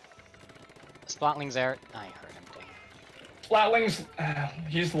 Splatling's there. I heard him. Dang. Flatling's,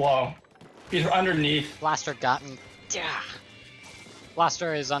 he's low. He's underneath. Blaster got me. Yeah.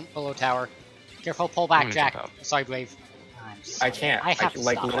 Blaster is on below tower. Careful, pull I'm back, gonna Jack. jump out. Sorry, Wave. I'm sorry. I can't. I have to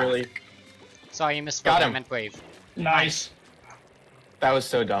like stop. literally. Sorry, you missed. Got I him. meant Wave. Nice. That was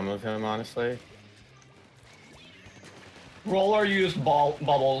so dumb of him, honestly. Roller used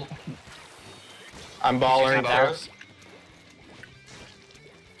bubble. I'm ballering Using there. balls.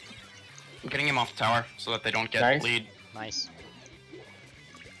 I'm getting him off the tower so that they don't get Nice. lead. Nice.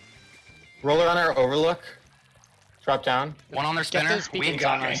 Roller on our overlook. Drop down. One on their Get spinner. those Weak. beacons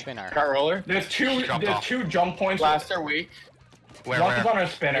got on our me. spinner. Got roller. There's two Dropped jump points. Blaster weak. Where? One is on our In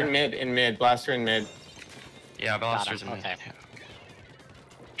spinner. mid. Blaster in mid. Yeah, Blaster's in him, mid. okay. Yeah, okay.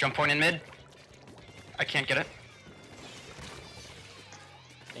 Jump point in mid. I can't get it.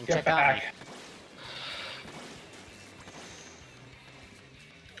 Didn't Get check out me. back.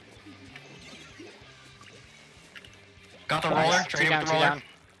 Got the Nice. roller. Two Traded down, with two the roller. down.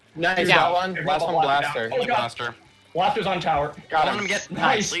 Nice. Yeah. Got one. Everyone Last one. block it down. Blaster. Oh, God. Blaster. Blaster's on tower. Got Let him. him get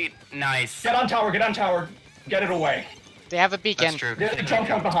Nice. lead. Nice. Get on tower, get on tower. Get it away. They have a beacon. That's true. There's a jump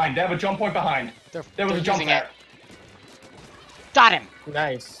point behind. They have a jump point behind. They're, There was they're a jump using there. it. Got him.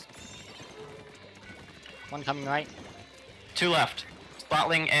 Nice. One coming right. Two left.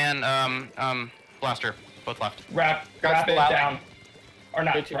 Splatling and Blaster. Both left. Wrap Got it Splatling. down. Or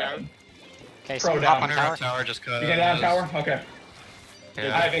not. Good to wrap know. it. Okay, Pro so down. hop on Under tower. tower just cause. You get down tower? Okay.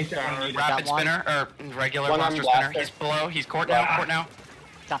 Yeah. I think that one needed. Rapid Got one. spinner or regular One on blaster spinner. Blaster. He's below. He's court Ah. now. Court now.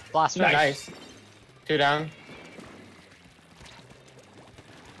 Got Blaster. Nice. Nice. Two down.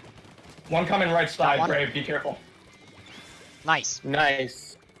 One coming right side, one. Brave. Be careful. Nice.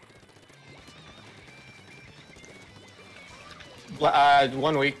 Nice.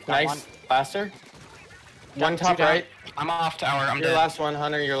 One weak. Got Nice. one. Blaster. Got One two top down. right. I'm off tower. I'm Your dead. last one,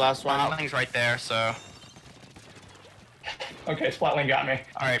 Hunter. Your last one. Splatling's right there. So. Okay, Splatling got me.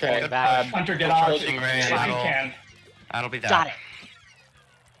 All right. Okay. Good. back. Hunter, get I'll on. charge If you Stingray, that'll- can. That'll be that. Got it.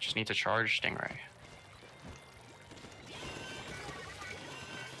 Just need to charge Stingray.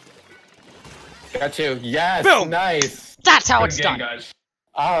 Got two. Yes. Boom. Nice. That's how Good it's game, done. guys.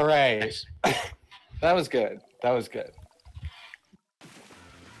 All right. Nice. That was good. That was good.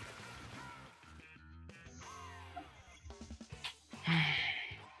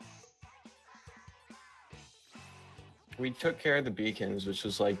 We took care of the beacons, which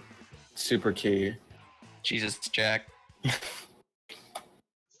was like super key. Jesus, Jack.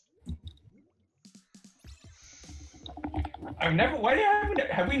 I've never. Why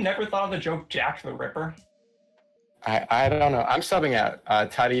have we never thought of the joke Jack the Ripper? I don't know. I'm subbing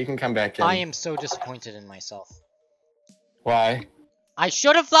out. Toddy, you can come back in. I am so disappointed in myself. Why? I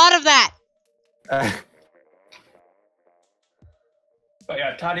should have thought of that. But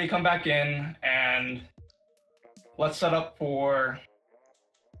yeah, Toddy, come back in and let's set up for.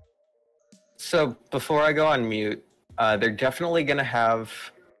 So before I go on mute, they're definitely gonna have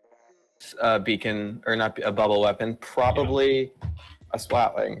a beacon or not a bubble weapon, probably a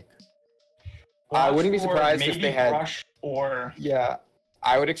splatling. I wouldn't be or surprised if maybe they had. Brush or Yeah,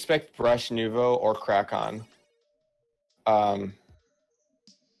 I would expect Brush, Nuvo, or Crack on.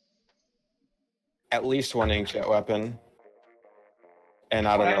 at least one inkjet weapon. And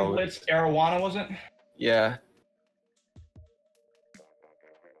I don't know. Blitz Arowana, was it? Yeah.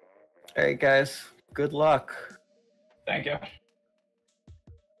 Alright, guys. Good luck. Thank you.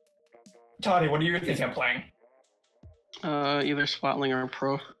 Toddy, what are you thinking of playing? Either Spotling or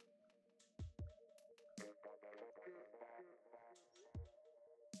Pro.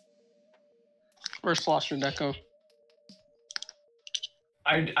 Or Slosher Deco.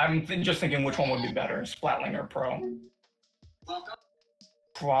 Just thinking which one would be better, Splatling or Pro.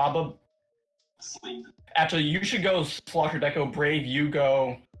 Probably. Actually, you should go Slosher Deco. Brave, you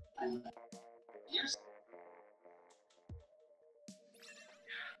go.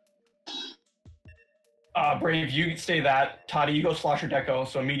 Brave, you stay that. Toddy, you go Slosher Deco,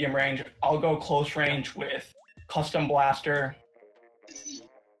 so medium range. I'll go close range with Custom Blaster.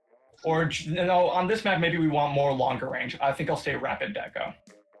 Or, no, on this map, maybe we want more longer range. I think I'll stay Rapid Deco.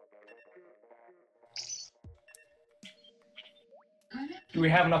 Do we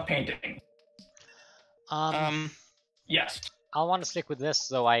have enough painting? Yes. I'll want to stick with this,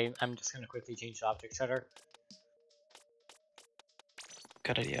 so I'm just going to quickly change the object shutter.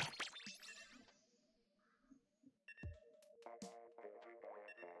 Good idea.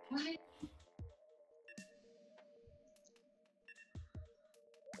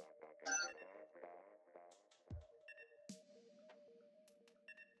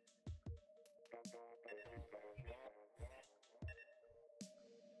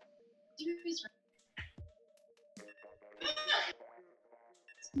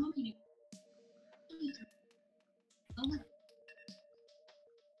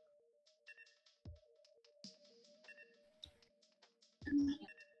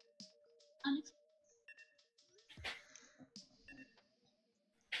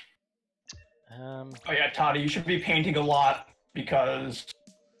 Oh yeah, Toddy, you should be painting a lot because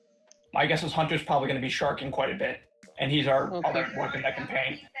my guess is Hunter's probably going to be sharking quite a bit, and he's our other weapon that can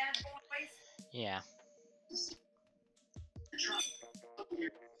paint. Yeah.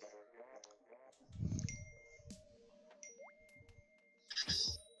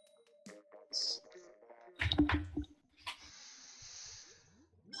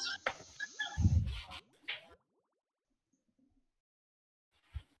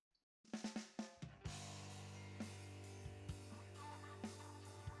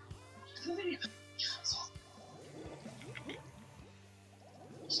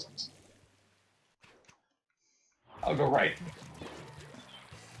 I'll go right.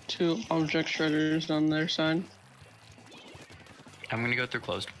 2 object shredders on their side. I'm gonna go through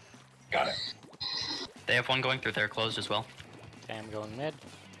closed. Got it. They have one going through there closed as well. Okay, I'm going mid.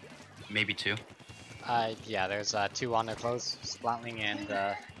 Maybe 2. Yeah, there's 2 on their close, Splatling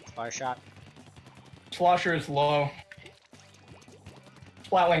and Fire Shot. Slosher is low.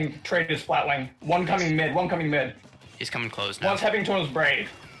 Splatling, trade is Splatling. One coming mid, one coming mid. He's coming closed now. One's heading towards Brave.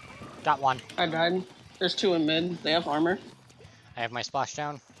 Got one. I died. There's 2 in mid. They have armor. I have my splash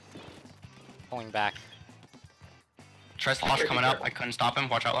down. Pulling back. Try Slosh coming up. I couldn't stop him.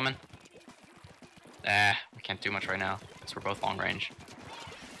 Watch out, Lemon. We can't do much right now, because we're both long range.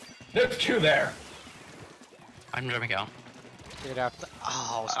 There's 2 there. I'm jumping out. Get out.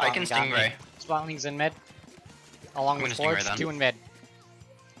 Oh, I can Splatling got me. Stingray. Splatling's in mid. Along I'm with gonna Stingray Forge, then. 2 in mid.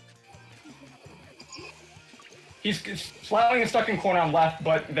 Splatling is stuck in corner on left,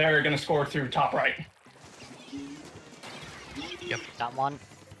 but they're going to score through top right. Yep. Got one.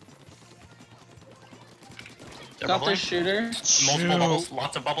 They're Got bubbling. the shooter. Multiple bubbles.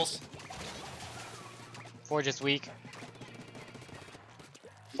 Lots of bubbles. Forge is weak.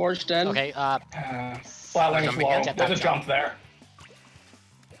 Forge dead. Okay, Splatling is Jumping low. in. Jet There's a back jump there.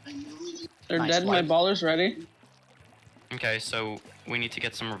 They're Nice dead. My wipe. baller's ready. Okay, so we need to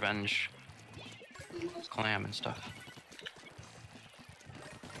get some revenge. Clam and stuff.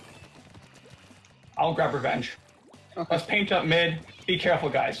 I'll grab revenge. Okay. Let's paint up mid. Be careful,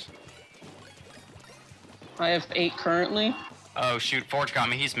 guys. I have 8 currently. Oh shoot, Forge got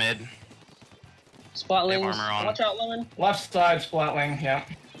me. He's mid. Spotlings. armor on. Watch out, Lemon. Left side, Splatling, yeah.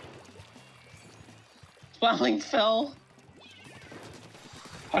 Spotling fell.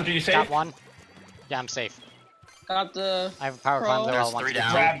 Hunter, you safe? got one. Yeah, I'm safe. Got the. I have a power Pro. climb though. There's I'll want 3 to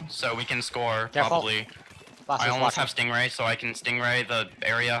down, Grab. so we can score Careful. probably. Blaster's I almost watching. have Stingray, so I can Stingray the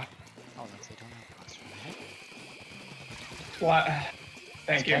area. Oh, no, they don't have Blaster, right? Splat.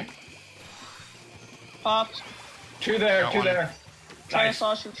 Thank you. Okay. Popped. 2 there, Got 2 one. there. Nice.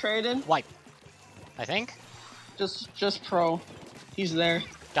 Saucer traded. Wipe. I think. Just pro. He's there.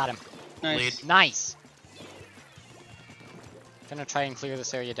 Got him. Nice. Nice. Gonna try and clear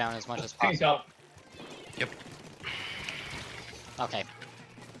this area down as much as Paint possible. up. Yep. Okay.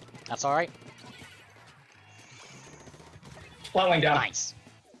 That's alright. Splatling down. Nice.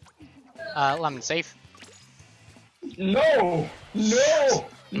 Lemon safe. No! No!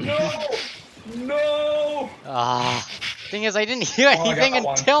 No! No! Thing is, I didn't hear Oh, I got anything that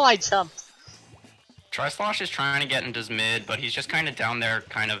one. until I jumped. Trislosh is trying to get into his mid, but he's just kind of down there,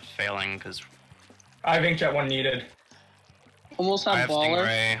 kind of failing, because I have Inkjet when needed. Almost I have have baller.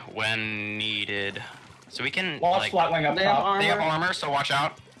 Stingray when needed. So we can, Lost like... Splatling up They have top. They have armor. armor, so watch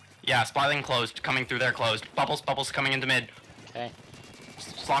out. Yeah, Splatling closed, coming through there closed. Bubbles coming into mid. Okay.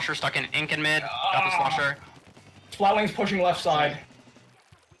 Slosher stuck in ink in mid. Got the Slosher. Splatling's pushing left side.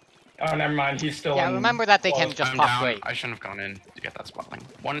 Oh, never mind. He's still Yeah, in remember that they can close. just I'm pop down. away. I shouldn't have gone in to get that Splatling.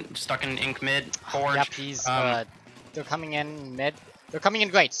 One stuck in ink mid. Forge. Yep, he's, they're coming in mid. They're coming in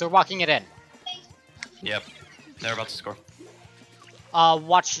great, so they're walking it in. Yep. They're about to score.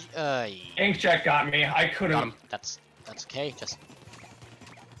 Watch, Inkjet got me. I Got couldn't. him. that's okay, just...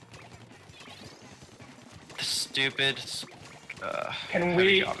 The stupid... Can heavy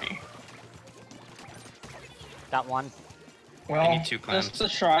we- got me. That one. I Well, need 2 clams. Just a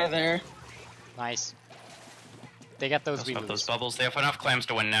try there. Nice. They get those, Let's we pop those lose. bubbles. They have enough clams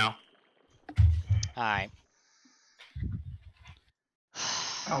to win now. Alright.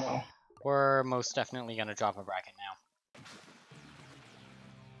 oh well. We're most definitely gonna drop a bracket now.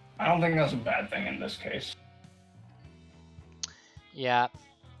 I don't think that's a bad thing in this case. Yeah.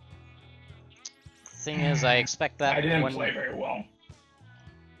 Thing is, I expect that I didn't when play very well.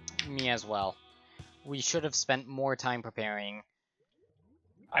 me as well. We should have spent more time preparing.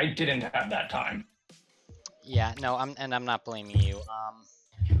 I didn't have that time. Yeah, no, I'm not blaming you.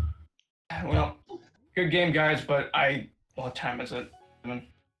 Well, good game, guys, but what time is it?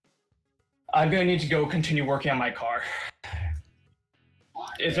 I'm gonna need to go continue working on my car.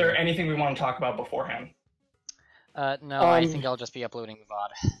 Is there anything we want to talk about beforehand? No, I think I'll just be uploading the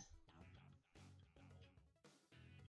VOD.